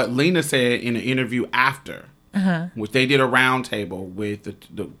 because what Lena said in an interview after, which they did a round table with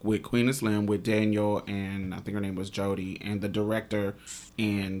with Queen and Slim, with Daniel, and I think her name was Jody, and the director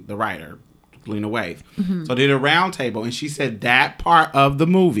and the writer, Lena Waithe. So they did a round table, and she said that part of the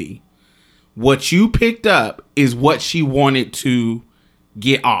movie, what you picked up is what she wanted to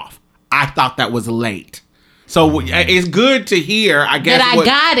get off. I thought that was late. So it's good to hear, I guess,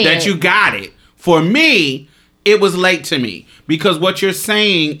 that you got it. For me, it was late to me, because what you're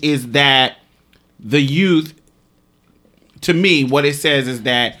saying is that the youth, to me, what it says is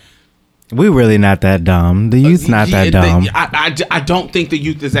that we really not that dumb. The youth's not that dumb. I don't think the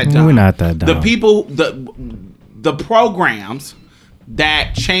youth is that dumb. We're not that dumb. The people, the programs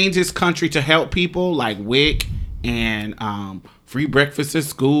that change this country to help people, like WIC and free breakfast at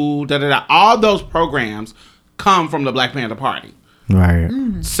school, all those programs come from the Black Panther Party. Right.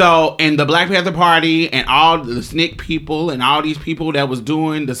 So, and the Black Panther Party and all the SNCC people and all these people that was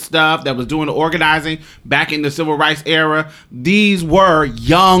doing the stuff, that was doing the organizing back in the civil rights era, these were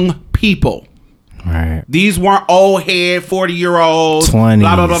young people. Right. These weren't old head 40-year-olds. 20s.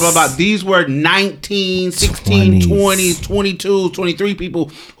 Blah, blah, blah, blah, blah. These were 19, 16, 20s, 22, 23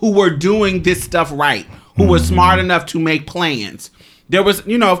 people who were doing this stuff right, who were smart enough to make plans. There was,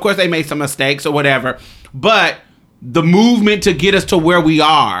 you know, of course they made some mistakes or whatever, but the movement to get us to where we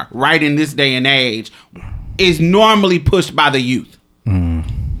are right in this day and age is normally pushed by the youth.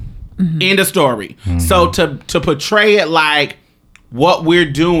 End of story. So to portray it like what we're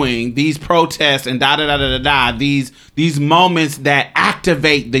doing, these protests and these moments that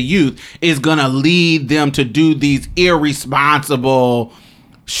activate the youth is gonna lead them to do these irresponsible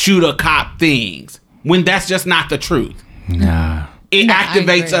shoot a cop things, when that's just not the truth. Nah. It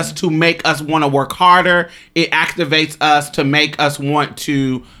activates us to make us want to work harder. It activates us to make us want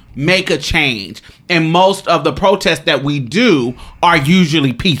to make a change. And most of the protests that we do are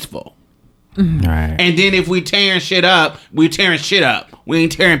usually peaceful. Right. And then if we tearing shit up, we tearing shit up. We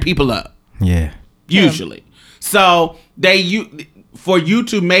ain't tearing people up. Yeah. Usually. So for you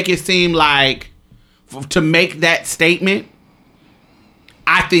to make it seem like to make that statement,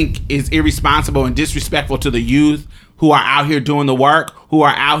 I think is irresponsible and disrespectful to the youth who are out here doing the work, who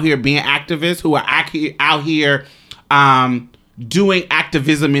are out here being activists, who are out here doing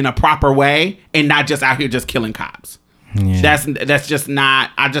activism in a proper way and not just out here just killing cops. Yeah. That's just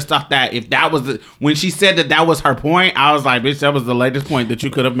not. I just thought that if that was when she said that was her point, I was like, bitch, that was the latest point that you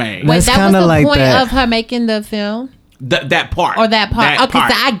could have made. Wait, That's that was kinda the like point that. of her making the film? That part. Or that part. Okay,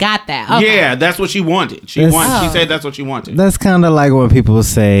 so I got that. Okay. Yeah, that's what she wanted. She said that's what she wanted. That's kind of like when people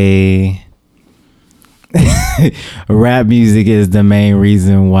say rap music is the main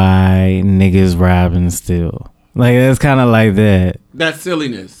reason why niggas rap and steal. Like, that's kind of like that. That's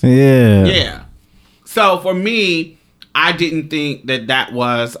silliness. Yeah. Yeah. So for me, I didn't think that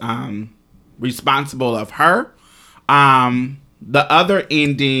was responsible of her. The other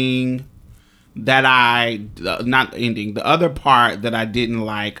ending that the other part that I didn't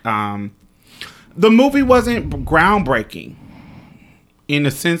like, the movie wasn't groundbreaking in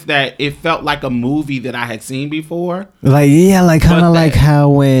the sense that it felt like a movie that I had seen before. Like, yeah, like kind of like how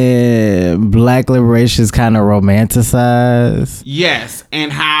when Black liberation is kind of romanticized. Yes,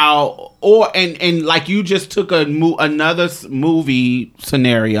 and how, and like you just took another movie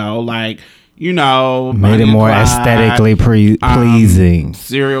scenario, like, you know, Made it more aesthetically pleasing.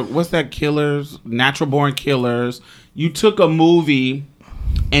 Serial, what's that? Killers, Natural Born Killers. You took a movie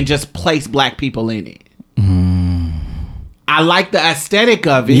and just placed black people in it. I like the aesthetic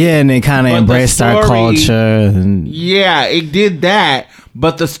of it. Yeah, and it kind of embraced our culture. And yeah, it did that,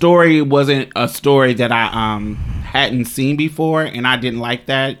 but the story wasn't a story that I hadn't seen before, and I didn't like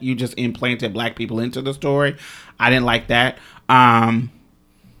that. You just implanted black people into the story. I didn't like that.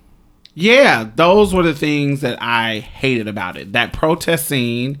 Yeah, those were the things that I hated about it. That protest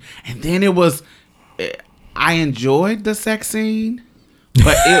scene, and then I enjoyed the sex scene,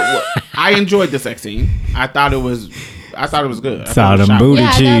 but I enjoyed the sex scene. I thought it was good. Saw them booty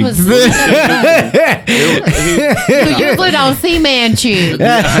cheeks. You usually don't see man cheeks.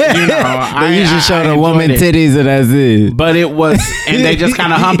 They usually show the woman titties and that's it. But it was, and they just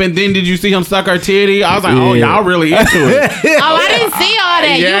kind of humping. Then did you see him suck her titty? I was like, oh, y'all really into it. Oh, I didn't see all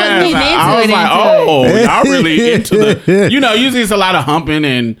that. Yes, You was getting into I was it. like, oh, y'all really into the. Usually it's a lot of humping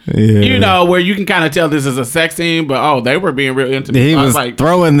and where you can kind of tell this is a sex scene, but they were being real into it. He was like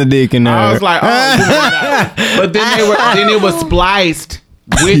throwing the dick in there. I was like, oh, but then it was spliced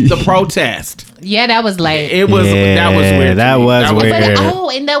with the protest. Yeah, that was late. That was weird. That was weird.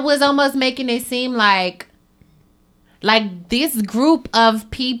 And that was almost making it seem like this group of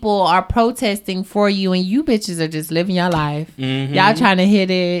people are protesting for you, and you bitches are just living your life. Mm-hmm. Y'all trying to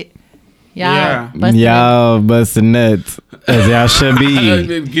hit it. Y'all busting nuts as y'all should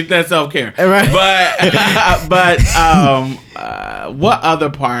be. Get that self-care. Right. But what other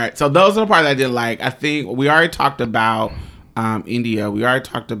part? So those are the parts I didn't like. I think we already talked about India. We already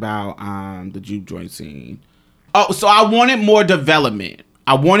talked about the juke joint scene. Oh, so I wanted more development.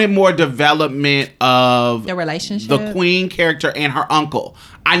 I wanted more development of the relationship, the queen character and her uncle.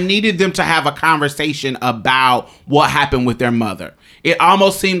 I needed them to have a conversation about what happened with their mother. It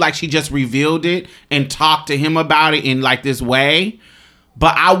almost seemed like she just revealed it and talked to him about it in like this way.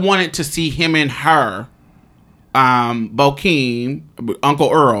 But I wanted to see him and her, Bokeem, Uncle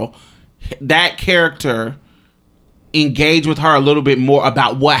Earl, that character engage with her a little bit more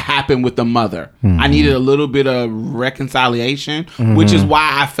about what happened with the mother. Mm-hmm. I needed a little bit of reconciliation, which is why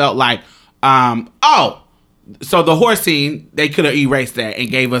I felt like, so the horse scene, they could have erased that and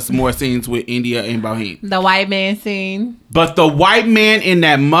gave us more scenes with India and Bokeem. The white man scene. But the white man in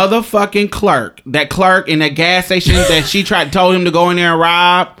that motherfucking clerk in that gas station that she told him to go in there and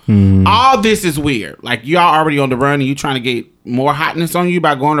rob, all this is weird. Like, y'all already on the run and you trying to get more hotness on you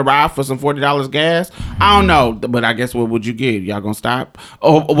by going to rob for some $40 gas. I don't know, but I guess what would you get? Y'all gonna stop?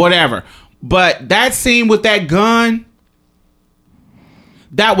 Or whatever. But that scene with that gun,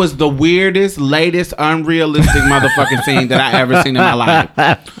 that was the weirdest, latest, unrealistic motherfucking scene that I ever seen in my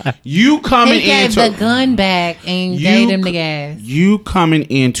life. You coming in, he gave the gun back and gave him the gas. You coming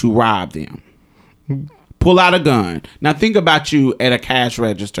in to rob them. Pull out a gun. Now think about you at a cash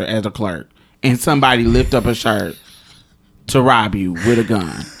register as a clerk and somebody lift up a shirt to rob you with a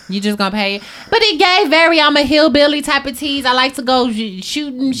gun. You just gonna pay it? But it gave I'm a hillbilly type of tease. I like to go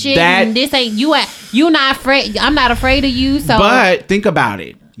shooting shit. And this ain't you not afraid. I'm not afraid of you. So, but think about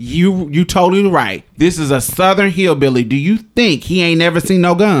it. You totally right. This is a southern hillbilly. Do you think he ain't never seen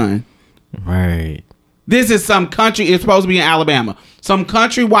no gun? Right. This is some country. It's supposed to be in Alabama. Some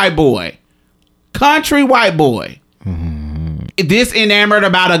country white boy Country white boy. This enamored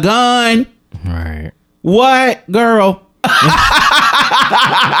about a gun. Right. What, girl? Yeah,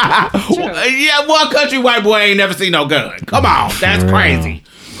 what country white boy ain't never seen no gun? Come on, that's crazy.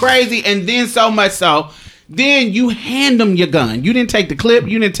 Crazy. And then so much so, then you hand them your gun. You didn't take the clip.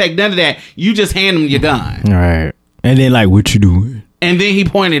 You didn't take none of that. You just hand them your gun. Right. And then like, what you doing? And then he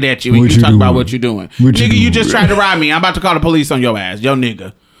pointed at you and What you you talk about doing? what you doing. What you Nigga, you doing? just tried to rob me. I'm about to call the police on your ass. Yo,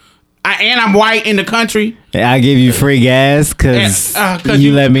 nigga. And I'm white in the country. I give you free gas because 'Cause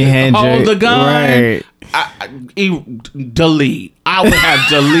you let me hand hold you the gun. Right. Delete. I would have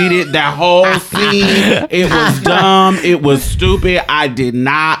deleted that whole scene. It was dumb. It was stupid. I did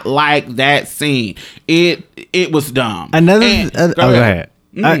not like that scene. It was dumb. Another. Go ahead.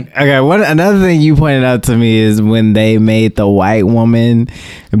 Okay. Another thing you pointed out to me is when they made the white woman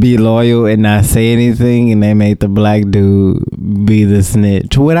be loyal and not say anything, and they made the black dude be the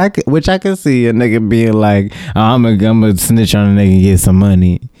snitch. Which I could see a nigga being like, oh, I'm gonna snitch on a nigga and get some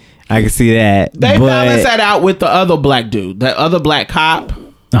money. I can see that. They balanced that out with the other black dude, that other black cop.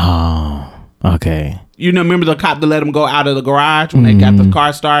 Oh, okay. You know, remember the cop that let him go out of the garage when they got the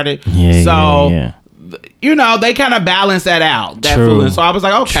car started? Yeah. So, yeah. you know, they kind of balanced that out. That True. feeling. So I was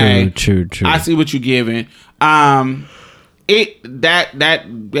like, okay. True. I see what you're giving. That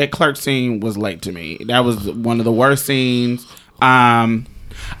clerk scene was late to me. That was one of the worst scenes. I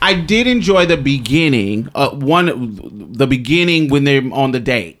did enjoy the beginning. The beginning when they're on the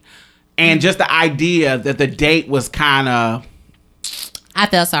date. And just the idea that the date was kind of I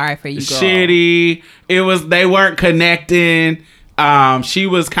felt sorry for you, girl. shitty. They weren't connecting. She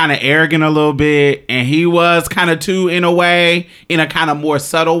was kind of arrogant a little bit, and he was kind of too, in a way, in a kind of more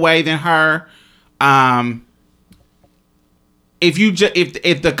subtle way than her.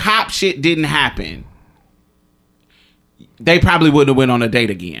 If the cop shit didn't happen, they probably wouldn't have went on a date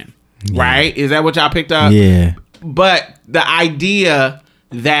again, right? Is that what y'all picked up? Yeah. But the idea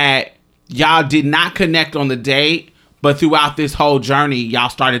that y'all did not connect on the date, but throughout this whole journey, y'all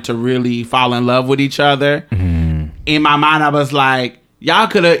started to really fall in love with each other. In my mind, I was like,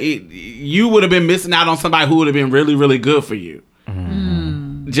 you would have been missing out on somebody who would have been really, really good for you.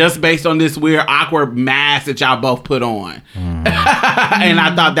 Just based on this weird, awkward mask that y'all both put on. And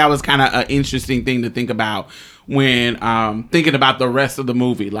I thought that was kind of an interesting thing to think about when thinking about the rest of the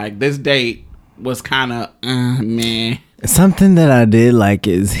movie. Like, this date was kind of, man. Something that I did like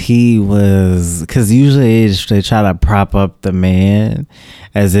is because usually they try to prop up the man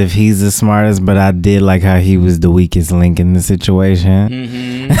as if he's the smartest, but I did like how he was the weakest link in the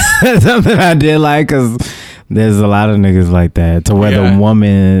situation. Something I did like because there's a lot of niggas like that to where the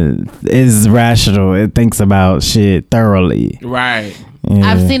woman is rational. It thinks about shit thoroughly. Right.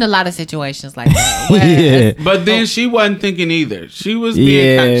 Yeah. I've seen a lot of situations like that. Where But then she wasn't thinking either. She was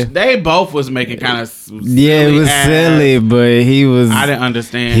being they both was making kind of silly it was ass. silly, but he was. I didn't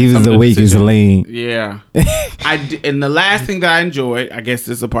understand. He was some the of weakest decisions. link. Yeah. And the last thing that I enjoyed, I guess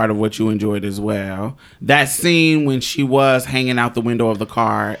this is a part of what you enjoyed as well, that scene when she was hanging out the window of the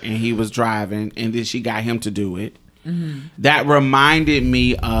car and he was driving and then she got him to do it. That reminded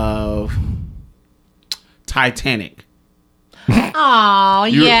me of Titanic. oh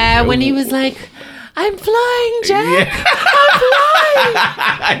yeah, when he was like, "I'm flying, Jack. I'm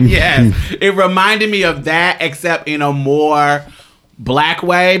flying." Yes. It reminded me of that, except in a more black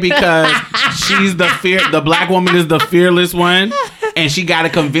way, because she's the black woman is the fearless one, and she got to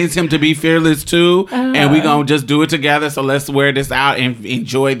convince him to be fearless too. And we gonna just do it together. So let's wear this out and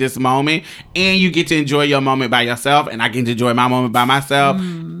enjoy this moment. And you get to enjoy your moment by yourself, and I get to enjoy my moment by myself.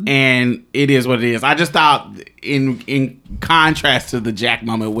 And it is what it is. I just thought, in contrast to the Jack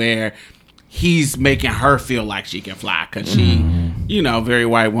moment where he's making her feel like she can fly because she, very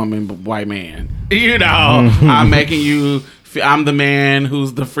white woman, but white man. I'm making you. I'm the man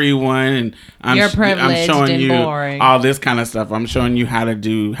who's the free one, and You're I'm privileged showing and you boring. all this kind of stuff. I'm showing you how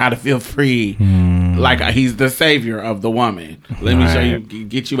to feel free, like he's the savior of the woman. Let me show you,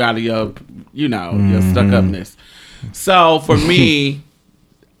 get you out of your, your stuck upness. So for me,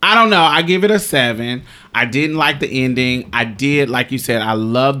 I don't know. I give it a 7. I didn't like the ending. I did, like you said, I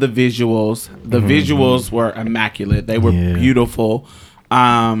love the visuals. The visuals were immaculate. They were beautiful.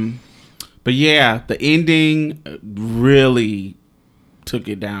 But yeah, the ending really took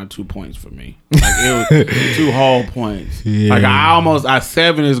it down 2 points for me. Like, it was 2 whole points. Yeah. Like,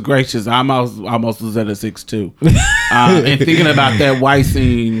 7 is gracious. I almost was at a 6 too. And thinking about that white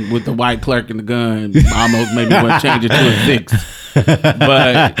scene with the white clerk and the gun, I almost maybe want to change it to a 6.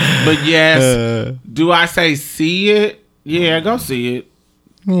 But yes, do I say see it? Yeah, go see it.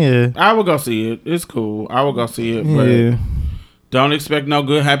 Yeah. I will go see it. It's cool. I will go see it. Yeah. But Don't expect no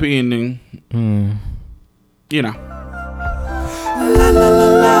good happy ending. You know.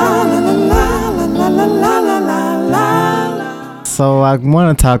 So I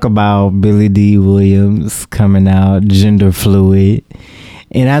want to talk about Billy D. Williams coming out gender fluid,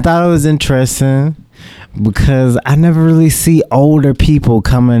 and I thought it was interesting because I never really see older people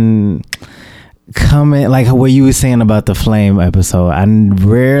coming like what you were saying about the Flame episode. I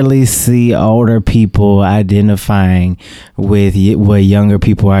rarely see older people identifying with what younger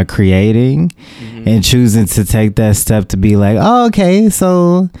people are creating and choosing to take that step to be like, oh, okay,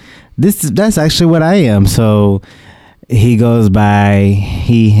 so that's actually what I am. So he goes by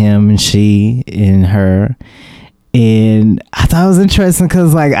he, him, and she, and her. And I thought it was interesting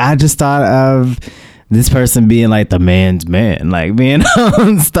because like I just thought of this person being like the man's man, like being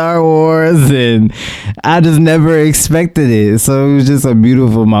on Star Wars, and I just never expected it. So it was just a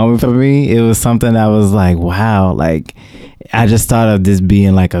beautiful moment for me. It was something that was like, wow, like I just thought of this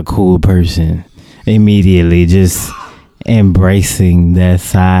being like a cool person immediately, just embracing that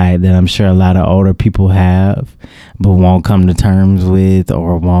side that I'm sure a lot of older people have but won't come to terms with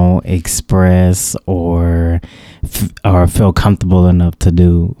or won't express or feel comfortable enough to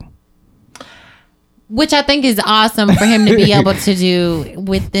do. Which I think is awesome for him to be able to do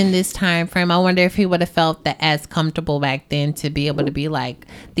within this time frame. I wonder if he would have felt that as comfortable back then to be able to be like,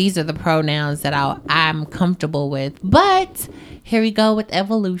 these are the pronouns that I'm comfortable with. But here we go with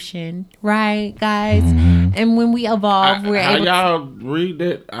evolution, right, guys? And when we evolve, we're able y'all read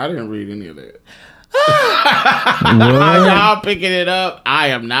that? I didn't read any of that. Y'all picking it up? I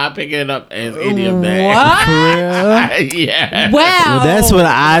am not picking it up as any of that. What? Yeah. Wow. Well, that's what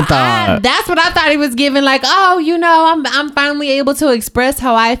I thought. That's what I thought he was giving. Like, oh, you know, I'm finally able to express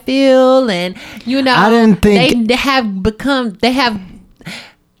how I feel, and you know, I didn't think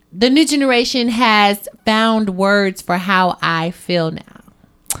the new generation has found words for how I feel now.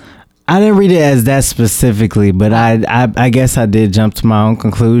 I didn't read it as that specifically, but I guess I did jump to my own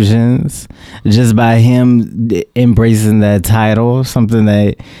conclusions just by him embracing that title, something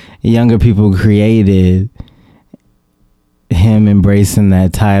that younger people created, him embracing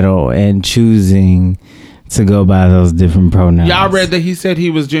that title and choosing to go by those different pronouns. Y'all read that he said he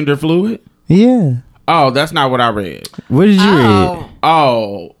was gender fluid? Yeah. Oh, that's not what I read. What did you read?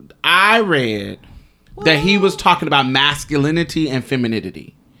 Oh, I read that he was talking about masculinity and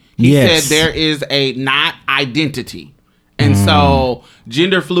femininity. He said there is a not identity. And so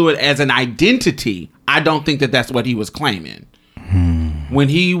gender fluid as an identity, I don't think that that's what he was claiming. When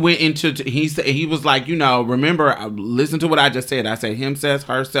he went into, he was like, you know, remember, listen to what I just said. I said him says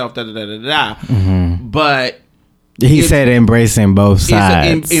herself, da da da da da. But he said embracing both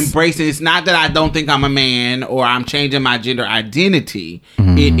sides. Embracing. It's not that I don't think I'm a man or I'm changing my gender identity.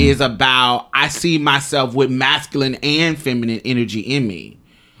 It is about I see myself with masculine and feminine energy in me.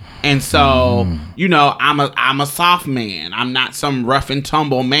 And so, you know, I'm a soft man. I'm not some rough and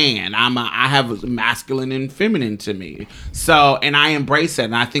tumble man. I have masculine and feminine to me. So, and I embrace it,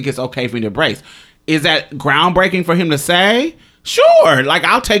 and I think it's okay for me to embrace. Is that groundbreaking for him to say? Sure. Like,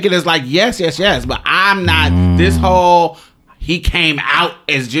 I'll take it as like, yes. But I'm not this whole, he came out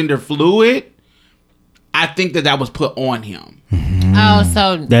as gender fluid. I think that was put on him. Oh,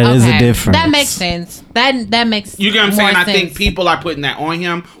 so that is a difference. That makes sense. That makes you get what I'm saying? sense. I think people are putting that on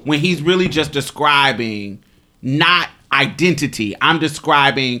him when he's really just describing not identity. I'm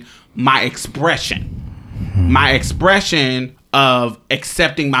describing my expression. My expression of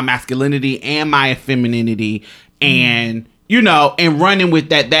accepting my masculinity and my femininity and you know, and running with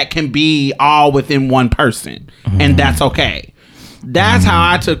that can be all within one person. And that's okay. That's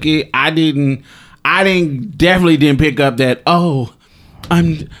how I took it. I definitely didn't pick up that, oh,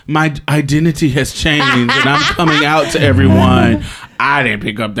 my identity has changed and I'm coming out to everyone. I didn't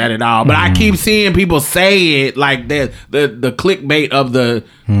pick up that at all. But I keep seeing people say it like that. The clickbait of the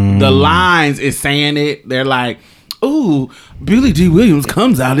lines is saying it. They're like, ooh, Billy D. Williams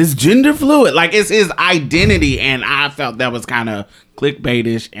comes out as gender fluid. Like it's his identity. And I felt that was kind of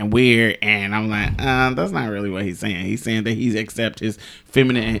clickbaitish and weird. And I'm like, that's not really what he's saying. He's saying that he accepts his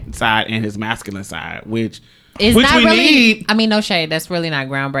feminine side and his masculine side, which we really need. I mean, no shade. That's really not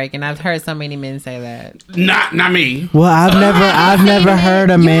groundbreaking. I've heard so many men say that. Not me. Well, I've never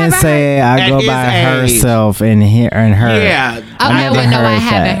heard a man say I go by herself and her and her. Yeah. Okay. Well, no, I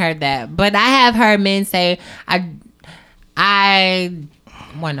haven't heard that, but I have heard men say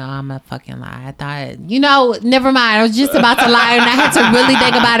well, no, I'm a fucking lie. I thought, you know, never mind. I was just about to lie and I had to really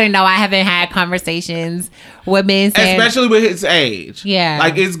think about it. No, I haven't had conversations with men saying, especially with his age. Yeah.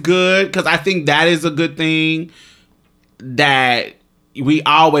 Like it's good because I think that is a good thing that we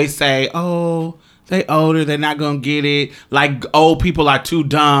always say, oh, they older, they're not gonna get it. Like old people are too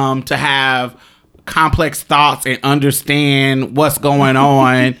dumb to have complex thoughts and understand what's going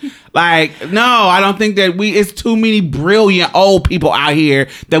on. Like, no, I don't think that it's too many brilliant old people out here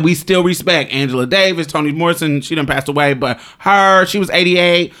that we still respect. Angela Davis, Toni Morrison, she done passed away, but she was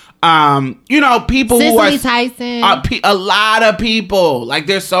 88. People Cicely who are Tyson. a lot of people. Like,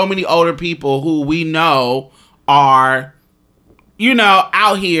 there's so many older people who we know are,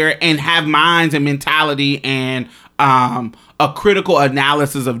 out here and have minds and mentality and a critical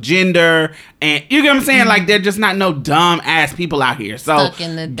analysis of gender, and you get what I'm saying? Like, they're just not no dumb ass people out here. So Stuck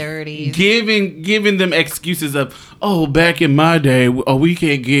in the 30s. Giving them excuses of, oh, back in my day, we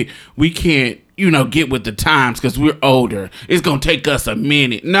can't get with the times because we're older. It's gonna take us a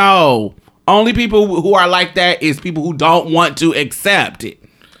minute. No, only people who are like that is people who don't want to accept it.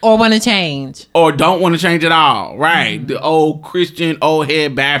 Or want to change. Or don't want to change at all. Right. Mm-hmm. The old Christian, old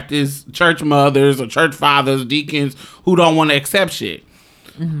head Baptist church mothers or church fathers, deacons who don't want to accept shit.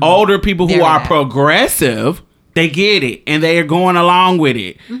 Mm-hmm. Older people who are progressive, they get it. And they are going along with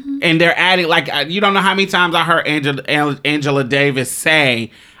it. Mm-hmm. And they're adding, like, you don't know how many times I heard Angela Davis say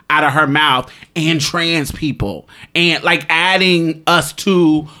out of her mouth, and trans people, and like adding us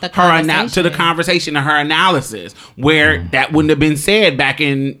to the conversation and her analysis, where that wouldn't have been said back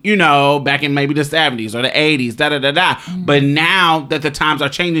in maybe the 70s or the 80s, Mm-hmm. But now that the times are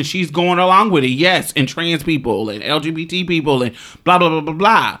changing, she's going along with it. Yes, and trans people and LGBT people and blah blah blah blah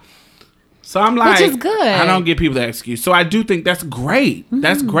blah. So I'm like, which is good. I don't give people that excuse. So I do think that's great. Mm-hmm.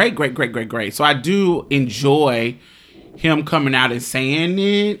 That's great. So I do enjoy him coming out and saying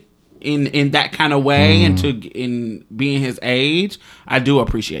it in that kind of way, and in being his age. I do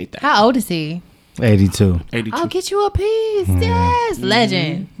appreciate that. How old is he? 82. I'll get you a piece. Mm-hmm. Yes,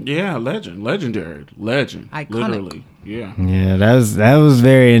 legend. Yeah, legendary, iconic. Literally, yeah. Yeah, that was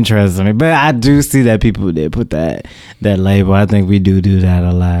very interesting. But I do see that people did put that label. I think we do that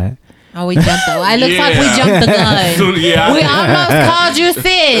a lot. Oh, we jumped though. It looks like we jumped the gun. Yeah. We almost called you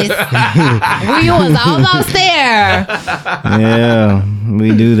sis. We was almost there. Yeah,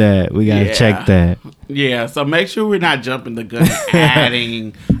 we do that. We gotta check that. Yeah, so make sure we're not jumping the gun,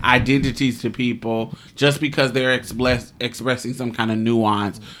 adding identities to people just because they're expressing some kind of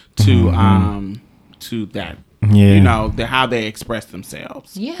nuance to that. Yeah. How they express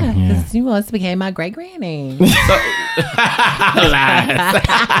themselves. Yeah, because you once became my great granny. Not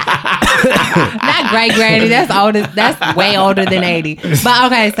great granny. That's older. That's way older than 80. But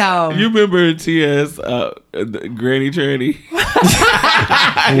okay, so you remember T.S. Granny Tranny?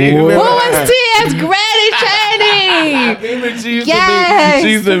 Who was T.S. Granny Tranny?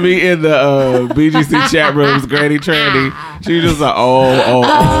 She used to be in the BGC chat rooms. Granny Tranny. She was just an old.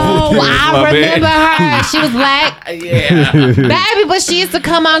 Oh, I remember her. She was black. Yeah, baby, but she used to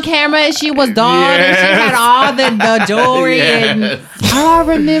come on camera and she was dark and she had all the jewelry and I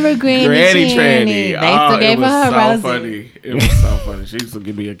remember Granny Tranny. They still gave her roses. Funny. It was so funny. She used to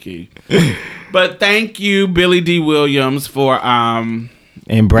give me a key. But thank you, Billy D. Williams, for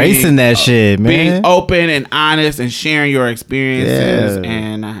embracing that shit, man. Being open and honest and sharing your experiences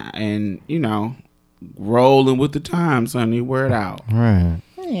and rolling with the times, honey. Word out. Right.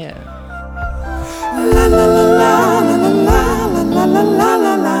 Yeah.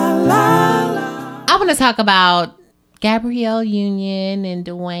 I want to talk about Gabrielle Union and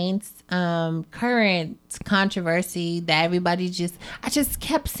Dwayne's current controversy that I just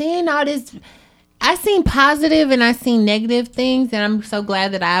kept seeing all this. I seen positive and I seen negative things, and I'm so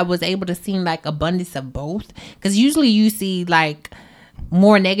glad that I was able to see like abundance of both, because usually you see like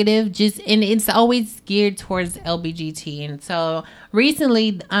more negative, and it's always geared towards LBGT. And so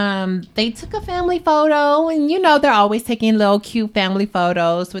recently they took a family photo, and they're always taking little cute family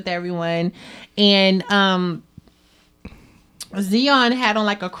photos with everyone, and Zion had on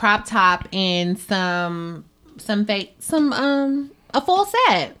like a crop top and a full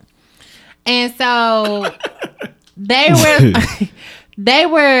set. And so they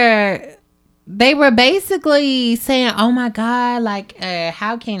were basically saying, oh my God, like,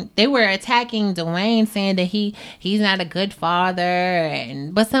 they were attacking Dwayne, saying that he's not a good father.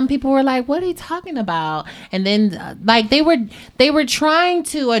 But some people were like, what are you talking about? And then like they were trying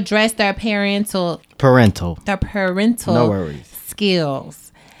to address their parental no worries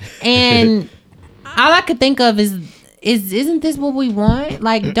skills. And all I could think of isn't this what we want?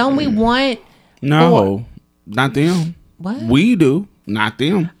 Like, don't we want? No, not them. What? We do, not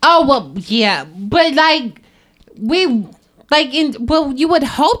them. Oh, well, yeah. But like, you would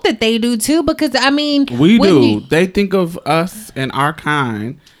hope that they do too, because I mean, we do. They think of us and our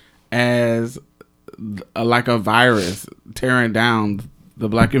kind as like a virus tearing down the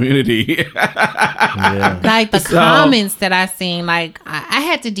black community. Like the comments that I seen, like I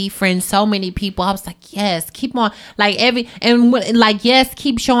had to defriend so many people. I was like, yes, keep on, like yes,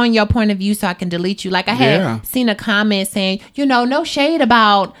 keep showing your point of view so I can delete you. Like I had seen a comment saying, no shade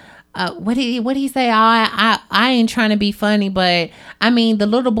about what did he say? I ain't trying to be funny, but I mean the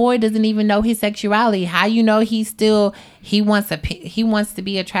little boy doesn't even know his sexuality. How he wants to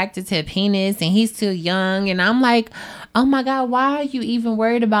be attracted to a penis and he's still young. And I'm like, oh my God, why are you even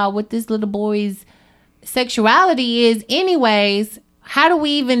worried about what this little boy's sexuality is anyways? How do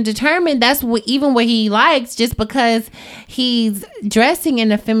we even determine that's what he likes? Just because he's dressing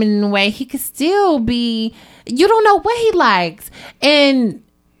in a feminine way, he could still be, you don't know what he likes. And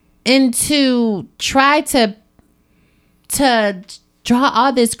to try to draw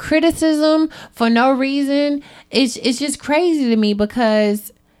all this criticism for no reason, it's just crazy to me,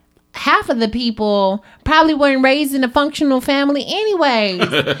 because half of the people probably weren't raised in a functional family anyways.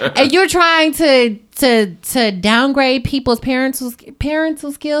 And you're trying to downgrade people's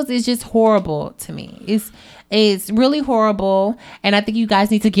parental skills. Is just horrible to me. It's really horrible. And I think you guys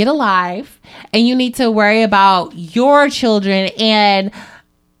need to get a life, and you need to worry about your children and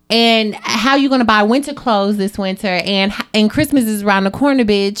how you gonna buy winter clothes this winter, and Christmas is around the corner,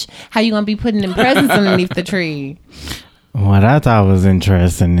 bitch. How you gonna be putting them presents underneath the tree? What I thought was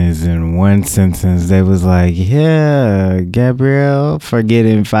interesting is in one sentence they was like, yeah, Gabrielle for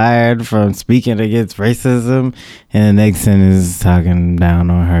getting fired from speaking against racism, and the next sentence is talking down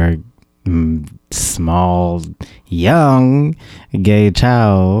on her small, young gay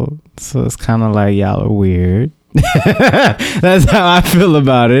child. So it's kind of like y'all are weird. That's how I feel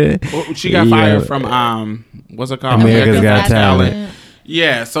about it. Well, she got fired from what's it called? America's Got Talent.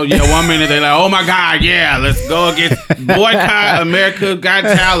 Yeah, so 1 minute they're like, oh my God, yeah, let's go against boycott America Got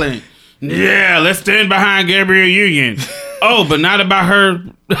Talent. Yeah, let's stand behind Gabrielle Union. Oh, but not about her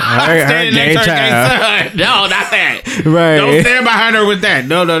standing next to her gay son. No, not that. Right. Don't stand behind her with that.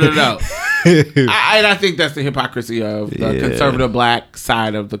 No. I think that's the hypocrisy of the conservative black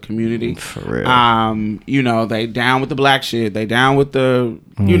side of the community. For real. They down with the black shit. They down with the,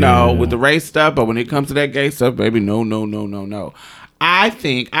 with the race stuff. But when it comes to that gay stuff, baby, no. I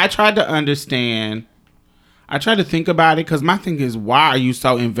tried to understand. I tried to think about it, because my thing is, why are you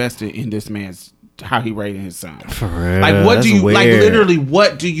so invested in this man's, how he raising his son? For real. Like, what That's do you, weird. like, literally,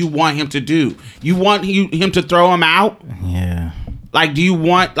 what do you want him to do? You want him to throw him out? Yeah. Like, do you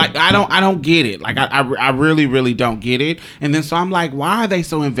want, like, I don't get it. Like, I really, really don't get it. And then, so I'm like, why are they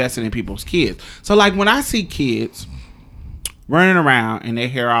so invested in people's kids? So, like, when I see kids running around and their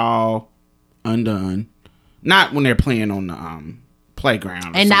hair all undone, not when they're playing on the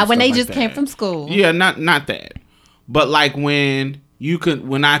playground, and not when they just came from school. Yeah, not that. But like when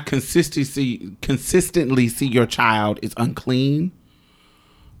I consistently see your child is unclean.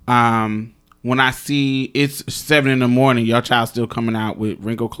 When I see it's 7 a.m, your child's still coming out with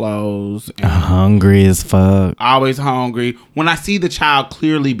wrinkled clothes, and hungry as fuck, always hungry. When I see the child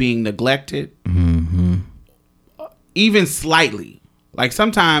clearly being neglected, even slightly, like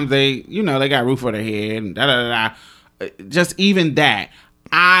sometimes they got a roof over their head and da. Just even that,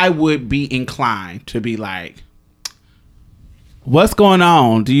 I would be inclined to be like, what's going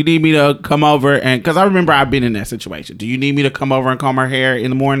on? Do you need me to come over? And because I remember I've been in that situation. Do you need me to come over and comb her hair in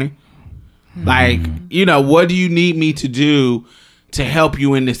the morning? Like, what do you need me to do to help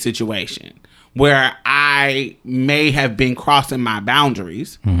you in this situation where I may have been crossing my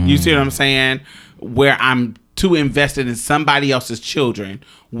boundaries? You see what I'm saying? Where I'm too invested in somebody else's children,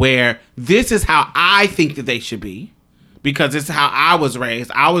 where this is how I think that they should be. Because it's how I was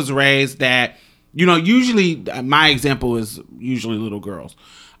raised. I was raised that, usually my example is usually little girls.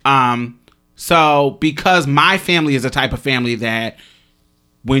 So because my family is the type of family that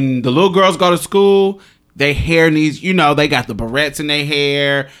when the little girls go to school, their hair needs, they got the barrettes in their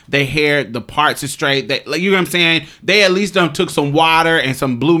hair. Their hair, the parts is straight. You know what I'm saying? They at least took some water and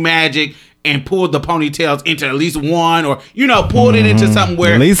some Blue Magic and pulled the ponytails into at least one, or pulled it into something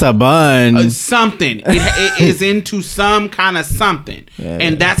where at least a bun, something. It is into some kind of something,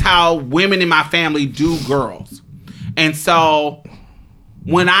 and that's how women in my family do girls. And so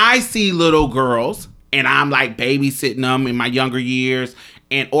when I see little girls and I'm like babysitting them in my younger years,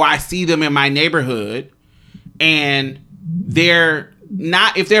 or I see them in my neighborhood and they're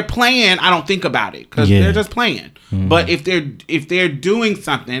not, if they're playing, I don't think about it because they're just playing. But if they're doing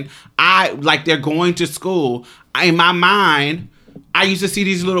something, like they're going to school, in my mind, I used to see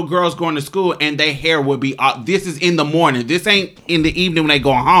these little girls going to school and their hair would be, this is in the morning. This ain't in the evening when they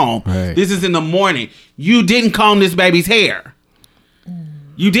go home. Right. This is in the morning. You didn't comb this baby's hair.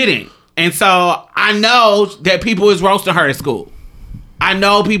 You didn't. And so I know that people is roasting her at school. I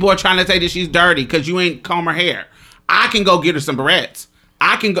know people are trying to say that she's dirty because you ain't comb her hair. I can go get her some barrettes.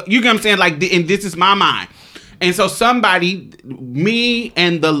 I can go. You get what I'm saying? Like, and this is my mind. And so somebody, me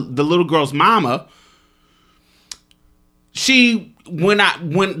and the little girl's mama,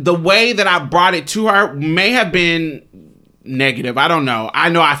 when the way that I brought it to her may have been negative. I don't know. I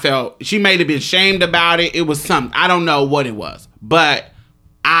know I felt she may have been shamed about it. It was something. I don't know what it was, but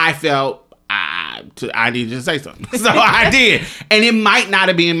I felt I needed to say something. So I did. And it might not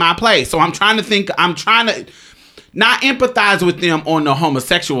have been in my place. So I'm trying to not empathize with them on the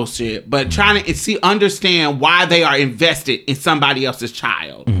homosexual shit, but trying to understand why they are invested in somebody else's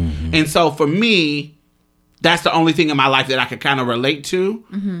child. Mm-hmm. And so for me, that's the only thing in my life that I could kind of relate to,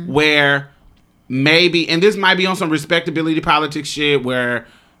 where maybe, and this might be on some respectability politics shit where,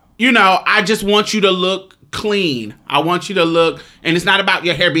 I just want you to look clean. I want you to look, and it's not about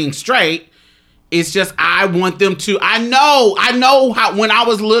your hair being straight. It's just, I want them to, I know how, when I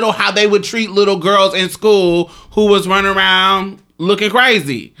was little, how they would treat little girls in school who was running around looking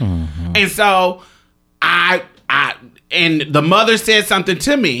crazy. Mm-hmm. And so and the mother said something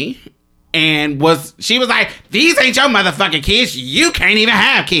to me and she was like, these ain't your motherfucking kids. You can't even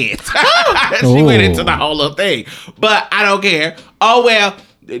have kids. She went into the whole little thing, but I don't care. Oh, well,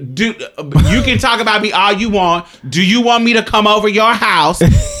 you can talk about me all you want. Do you want me to come over your house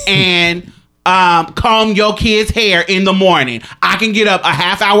and comb your kid's hair in the morning? I can get up a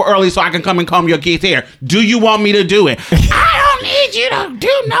half hour early so I can come and comb your kid's hair. Do you want me to do it? I don't need you to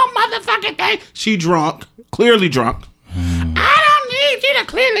do no motherfucking thing. She drunk, clearly drunk. I don't need you to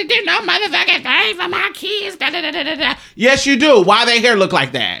clearly do no motherfucking thing for my kids. Da, da, da, da, da. Yes, you do. Why their hair look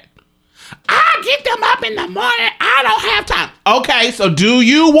like that? I get them up in the morning. I don't have time. Okay, so do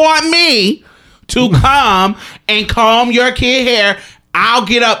you want me to come and comb your kid hair? I'll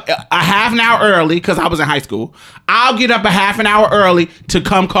get up a half an hour early because I was in high school. I'll get up a half an hour early to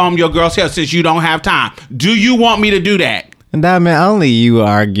come comb your girl's hair since you don't have time. Do you want me to do that? And that meant only you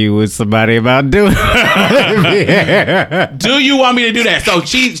argue with somebody about doing it. Do you want me to do that? So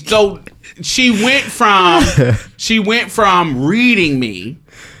she went from reading me.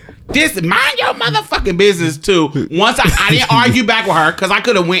 This mind your motherfucking business too. Once I didn't argue back with her because I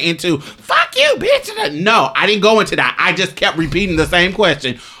could have went into fuck you, bitch. No, I didn't go into that. I just kept repeating the same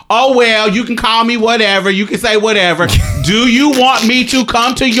question. Oh, well, you can call me whatever. You can say whatever. Do you want me to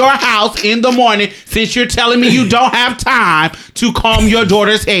come to your house in the morning since you're telling me you don't have time to comb your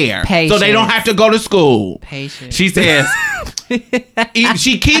daughter's hair? Patience. So they don't have to go to school? Patience. She says,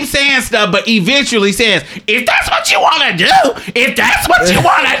 she keeps saying stuff, but eventually says, if that's what you want to do,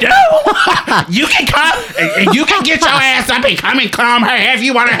 you can come and you can get your ass up and come and comb her hair if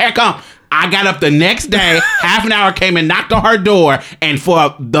you want her hair combed. I got up the next day, half an hour came and knocked on her door, and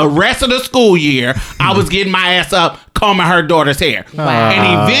for the rest of the school year, I was getting my ass up combing her daughter's hair. Wow.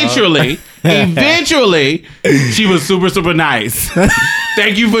 And eventually, she was super, super nice.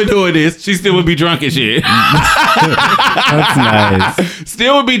 Thank you for doing this. She still would be drunk as shit. That's nice.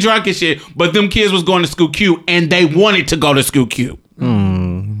 Still would be drunk as shit, but them kids was going to school cute, and they wanted to go to school cute.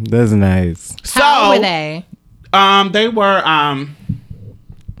 That's nice. So, how old were they? They were,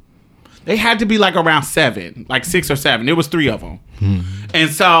 they had to be like around 7, like 6 or 7. There was 3 of them. And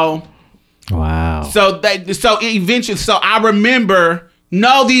so, wow. So eventually, I remember,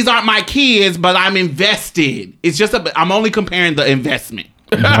 no, these aren't my kids, but I'm invested. It's just, I'm only comparing the investment.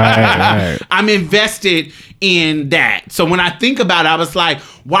 Right. I'm invested in that. So when I think about it, I was like,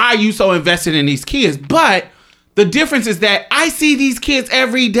 why are you so invested in these kids? But the difference is that I see these kids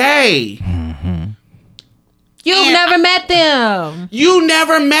every day. You've never met them. You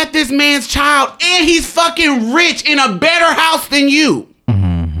never met this man's child, and he's fucking rich in a better house than you.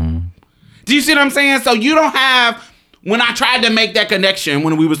 Mm-hmm. Do you see what I'm saying? So you don't have. When I tried to make that connection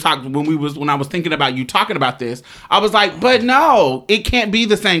when I was thinking about you talking about this, I was like, but no, it can't be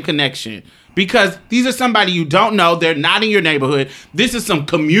the same connection because these are somebody you don't know. They're not in your neighborhood. This is some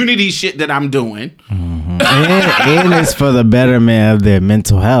community shit that I'm doing, and it's for the betterment of their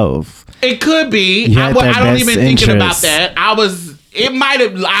mental health. It could be. I don't even thinking about that. It might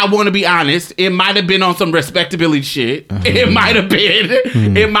have, I want to be honest, it might have been on some respectability shit. It might have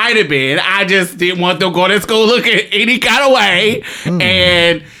been. It might have been. I just didn't want them going to school looking any kind of way.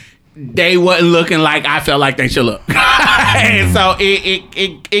 And they wasn't looking like I felt like they should look. And so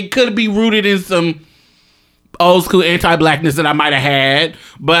it could be rooted in some old school anti-blackness that I might have had,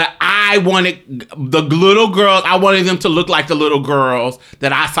 but I wanted the little girls, I wanted them to look like the little girls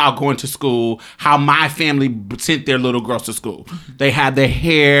that I saw going to school, how my family sent their little girls to school. They had their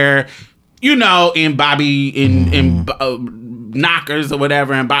hair, in bobby, in knockers or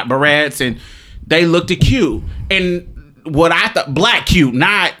whatever, and barrettes, and they looked cute. And what I thought black cute,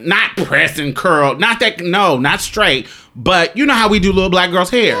 not press and curl, not straight, but you know how we do little black girls'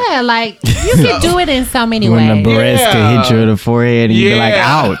 hair. Yeah, like you can do it in so many When ways. the breast can hit you in the forehead and you be like,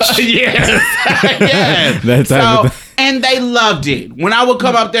 ouch. Yes. That type of thing. And they loved it. When I would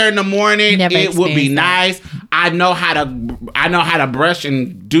come up there in the morning, Never it would be experienced nice. I know how to brush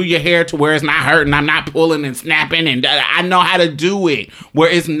and do your hair to where it's not hurting. I'm not pulling and snapping, and I know how to do it where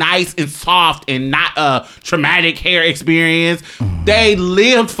it's nice and soft and not a traumatic hair experience. They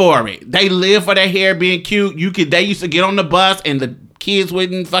lived for it. They lived for their hair being cute. They used to get on the bus and the kids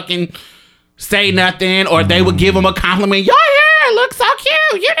wouldn't fucking say nothing, or they would give them a compliment. Your hair looks so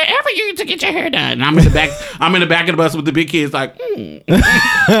cute. You ever need to get your hair done? And I'm in the back. I'm in the back of the bus with the big kids, like,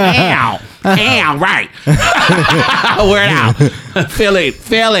 ow, right. Wear it out. Feel it.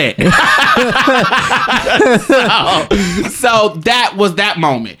 So that was that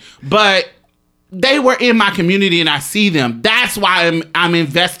moment. But they were in my community and I see them. That's why I'm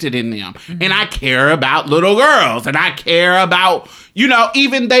invested in them. And I care about little girls. And I care about,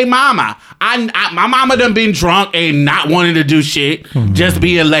 even they mama. My mama done been drunk and not wanting to do shit, just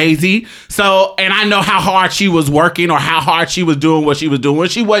being lazy. So, and I know how hard she was working or how hard she was doing what she was doing.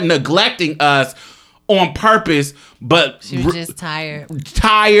 She wasn't neglecting us on purpose, but She was just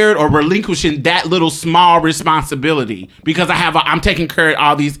tired. Or relinquishing that little small responsibility because I'm taking care of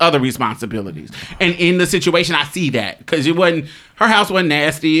all these other responsibilities. And in the situation, I see that because her house wasn't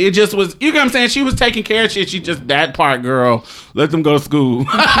nasty. It just was, you know what I'm saying? She was taking care of shit. She just, that part, girl, let them go to school.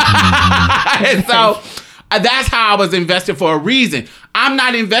 And so that's how I was invested for a reason. I'm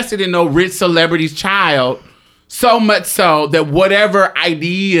not invested in no rich celebrity's child. So much so that whatever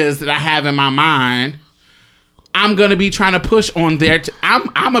ideas that I have in my mind, I'm going to be trying to push on there. I'm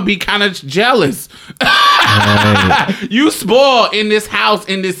going to be kind of jealous. Right. You spoiled in this house,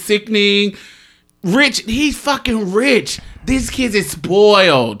 in this sickening, rich. He's fucking rich. This kid is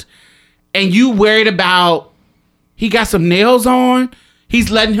spoiled. And you worried about, he got some nails on? He's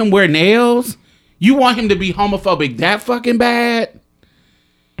letting him wear nails? You want him to be homophobic that fucking bad?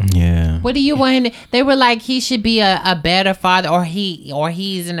 Yeah. What do you want him to, they were like he should be a better father or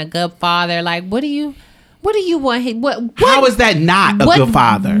he's a good father. Like what do you want him how is that not a good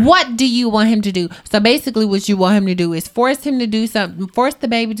father? What do you want him to do? So basically what you want him to do is force him to do something, force the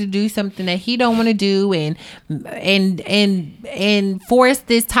baby to do something that he don't want to do and force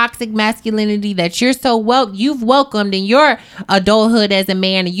this toxic masculinity that you're you've welcomed in your adulthood as a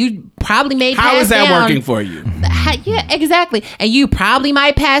man, and you probably may pass How is that down, working for you? Yeah, exactly. And you probably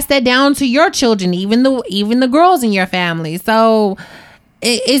might pass that down to your children, even the girls in your family. So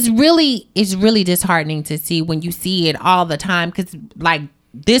it's really disheartening to see when you see it all the time, because like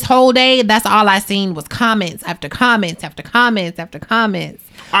this whole day, that's all I seen was comments after comments after comments after comments.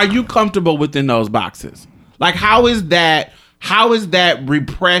 Are you comfortable within those boxes? Like how is that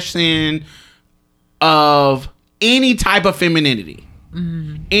repression of any type of femininity?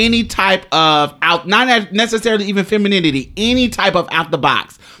 Mm-hmm. Any type of not necessarily even femininity, any type of out the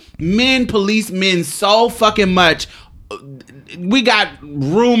box. Men police men so fucking much. We got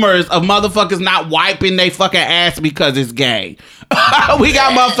rumors of motherfuckers not wiping they fucking ass because it's gay. We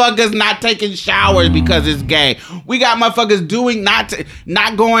got motherfuckers not taking showers because it's gay. We got motherfuckers doing not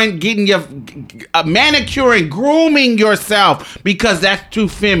going getting your manicuring, grooming yourself because that's too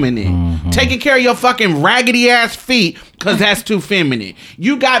feminine. Mm-hmm. Taking care of your fucking raggedy ass feet because that's too feminine.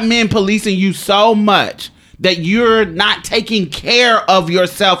 You got men policing you so much that you're not taking care of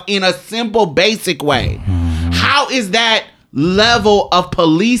yourself in a simple, basic way. Mm-hmm. How is that level of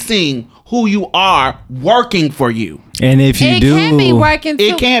policing who you are working for you? And if you it do, can be working too.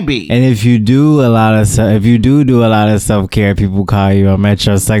 It can be. And if you do a lot of self-care, people call you a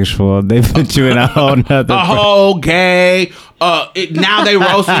metrosexual. They put you in a whole nother. whole gay. Now they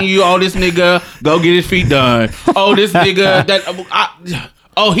roasting you. Oh, this nigga go get his feet done. Oh, this nigga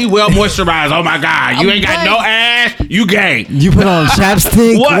oh, he well moisturized. Oh my God, you ain't got no ass. You gay. You put on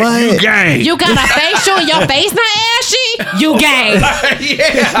chapstick. What? You gay. You got a facial and your face not ashy. You gay.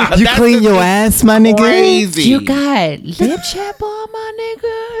 Yeah. You clean your ass, my nigga. Crazy. You got lip chap on, my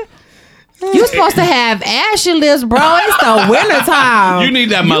nigga. You supposed to have ashy lips, bro. It's the winter time. You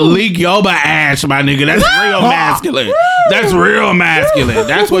need that Malik Yoba ash, my nigga. That's real masculine. That's real masculine.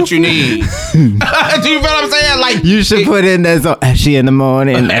 That's what you need. Do you feel what I'm saying? Like you should put in that so ashy in the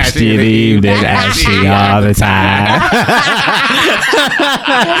morning, ashy in the evening, ashy all the time.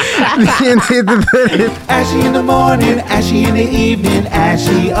 Ashy in the morning, ashy in the evening,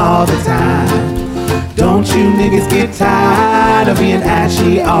 ashy all the time. Don't you niggas get tired of being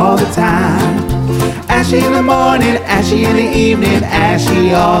ashy all the time? Ashy in the morning, ashy in the evening,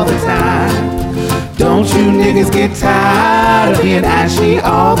 ashy all the time. Don't you niggas get tired of being ashy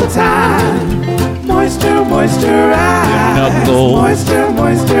all the time? Moisture, moisturize. Knuckles. Moisture,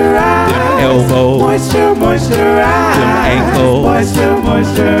 moisturize. Them elbows. Moisture, moisturize. Them ankles. Moisture,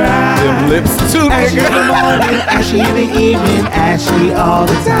 moisturize. Them lips too, Ashy in the nigga. morning, ashy in the evening, ashy all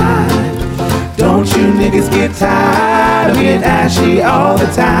the time. Don't you niggas get tired of being ashy all the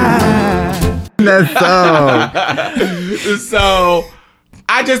time? That's so. So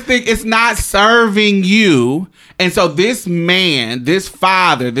I just think it's not serving you. And so this man, this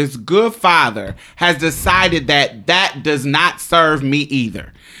father, this good father has decided that that does not serve me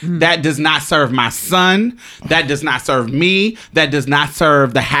either. That does not serve my son. That does not serve me. That does not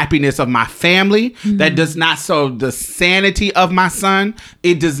serve the happiness of my family. That does not serve the sanity of my son.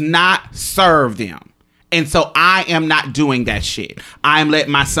 It does not serve them. And so I am not doing that shit. I am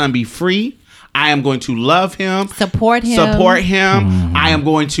letting my son be free. I am going to love him, Support him. I am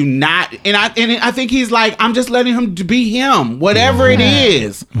going to not, and I think he's like, I'm just letting him be him, whatever it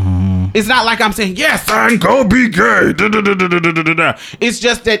is. It's not like I'm saying, yes, son, go be gay. It's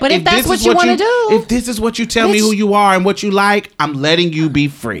just that. But if that's what you wanna do, if this is what you tell me bitch. who you are and what you like, I'm letting you be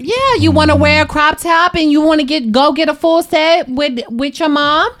free. Yeah, you want to wear a crop top and you want to go get a full set with your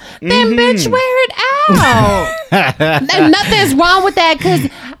mom, then bitch, wear it out. And nothing's wrong with that, because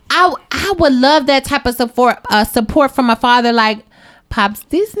I would love that type of support from a father. Like, Pops,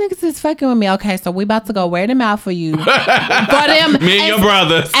 these niggas is fucking with me. Okay, so we about to go wear them out for you. For them, Me and your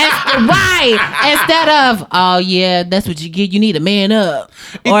brothers. right. Instead of, oh yeah, that's what you get. You need a man up.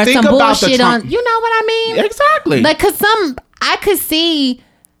 Or Think some about the bullshit Trump- on, you know what I mean? Exactly. Like, cause I could see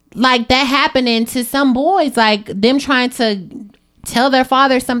like that happening to some boys, like them trying to tell their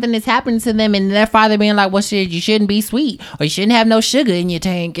father something that's happening to them, and their father being like, well, shit, you shouldn't be sweet, or you shouldn't have no sugar in your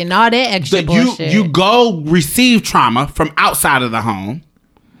tank, and all that extra bullshit. You go receive trauma from outside of the home,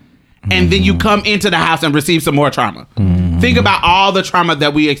 and then you come into the house and receive some more trauma. Think about all the trauma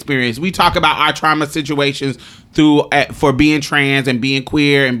that we experience. We talk about our trauma situations for being trans and being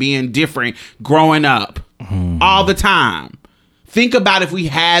queer and being different growing up all the time. Think about if we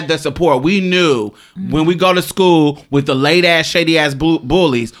had the support. We knew when we go to school with the late ass, shady ass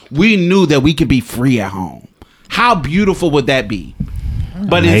bullies, we knew that we could be free at home. How beautiful would that be?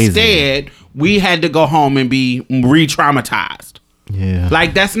 But instead, we had to go home and be re-traumatized. Yeah.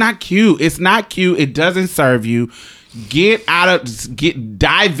 Like, that's not cute. It's not cute. It doesn't serve you.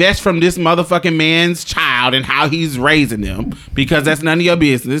 Divest from this motherfucking man's child and how he's raising them, because that's none of your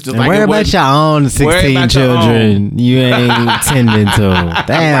business. Just like worry about your own 16 children you ain't tending to.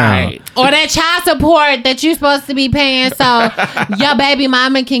 Damn. Right. Or that child support that you're supposed to be paying, so your baby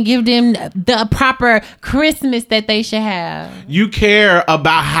mama can give them the proper Christmas that they should have. You care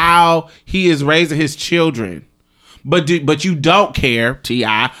about how he is raising his children, but you don't care,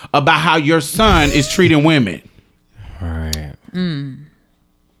 T.I., about how your son is treating women. Right.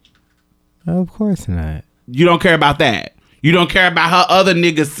 Of course not. You don't care about that. You don't care about her other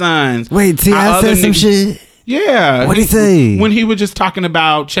niggas' sons. Wait, T.I. said some shit? Yeah. What'd he say? When he was just talking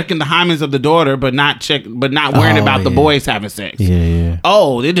about checking the hymens of the daughter, but not worrying about the boys having sex. Yeah.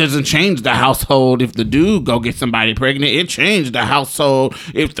 Oh, it doesn't change the household if the dude go get somebody pregnant. It changed the household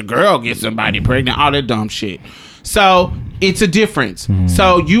if the girl gets somebody pregnant. All that dumb shit. So it's a difference.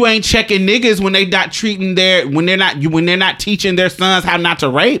 So you ain't checking niggas when they not when they're not teaching their sons how not to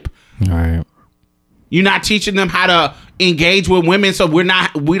rape. All right. You're not teaching them how to engage with women. So we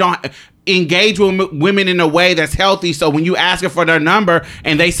don't engage with women in a way that's healthy. So when you ask them for their number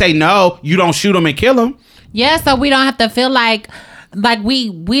and they say no, you don't shoot them and kill them. Yeah, so we don't have to feel like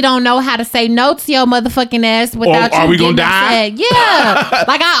we don't know how to say no to your motherfucking ass without are you we gonna getting die? upset. Yeah.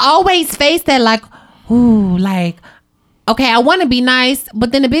 Like, I always face that, like, ooh, like, okay, I want to be nice,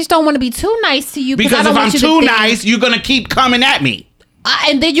 but then the bitch don't want to be too nice to you, Because I don't if I'm want you to too think- nice, you're gonna keep coming at me.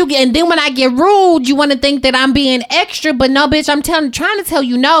 and then when I get rude, you want to think that I'm being extra, but no, bitch, I'm trying to tell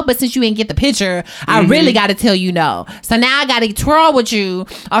you no, but since you didn't get the picture, I really got to tell you no. So now I got to twirl with you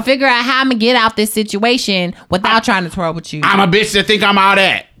or figure out how I'm gonna get out this situation without trying to twirl with you. I'm a bitch that think I'm all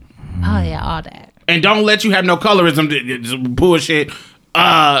that. Oh yeah, all that. And don't let you have no colorism bullshit.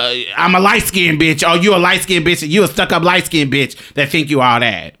 I'm a light skinned bitch. Oh, you a light skinned bitch, and you a stuck up light skinned bitch that think you all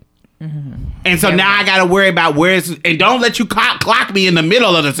that. And so now I gotta worry about and don't let you clock me in the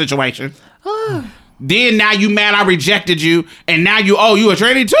middle of the situation. Then now you mad I rejected you, and now you a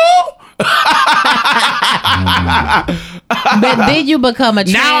tranny too? But then you become a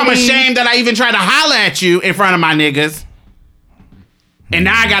tranny. Now I'm ashamed that I even tried to holler at you in front of my niggas. And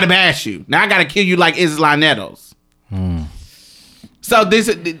now I gotta bash you. Now I gotta kill you like Isla Nettles. So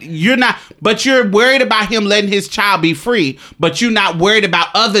you're not, but you're worried about him letting his child be free, but you're not worried about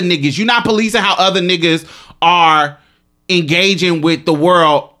other niggas. You're not policing how other niggas are engaging with the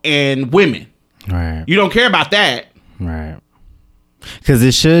world and women. Right. You don't care about that. Right. Because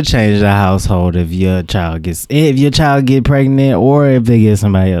it should change the household if your child get pregnant or if they get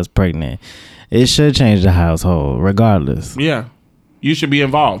somebody else pregnant. It should change the household regardless. Yeah. You should be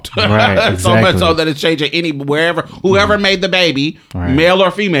involved. Right. Exactly. So much so that it's changing whoever made the baby, right. male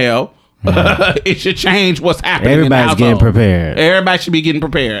or female, it should change what's happening. Everybody's getting prepared. Everybody should be getting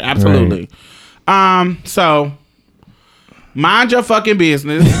prepared. Absolutely. Right. So mind your fucking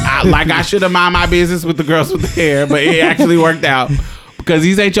business. I should have mind my business with the girls with the hair, but it actually worked out. Because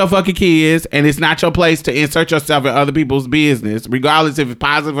these ain't your fucking kids, and it's not your place to insert yourself in other people's business, regardless if it's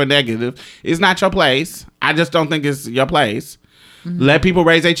positive or negative. It's not your place. I just don't think it's your place. Mm-hmm. Let people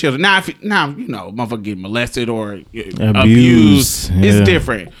raise their children. Now, motherfucker get molested or abused, it's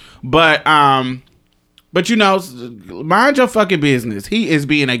different. But mind your fucking business. He is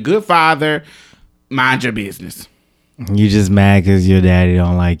being a good father. Mind your business. You just mad because your daddy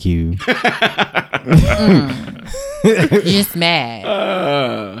don't like you. Just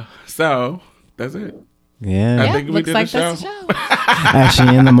mad. So that's it. Yeah. I think we looks did like the that's show. the show.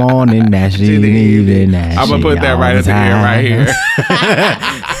 Ashley in the morning, Ashley in the evening. I'm gonna put that right at the end right here.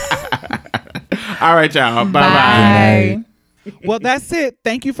 All right, y'all. Bye. Well, that's it.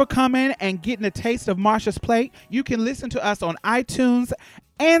 Thank you for coming and getting a taste of Marsha's Plate. You can listen to us on iTunes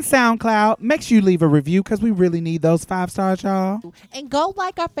and SoundCloud. Make sure you leave a review because we really need those 5 stars, y'all. And go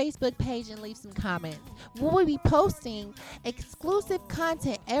like our Facebook page and leave some comments. We'll be posting exclusive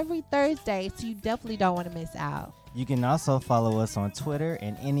content every Thursday, so you definitely don't want to miss out. You can also follow us on Twitter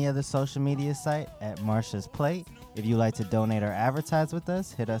and any other social media site at Marsha's Plate. If you'd like to donate or advertise with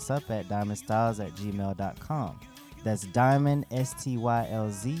us, hit us up at diamondstyles@gmail.com. That's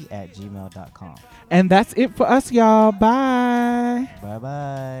diamondstylz@gmail.com. And that's it for us, y'all. Bye.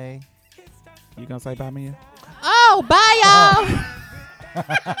 Bye-bye. You gonna say bye, Mia? Oh, bye, y'all.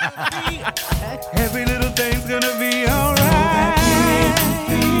 Every little thing's gonna be alright.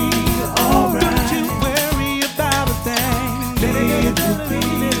 Don't you worry about a thing. Baby, it's gonna be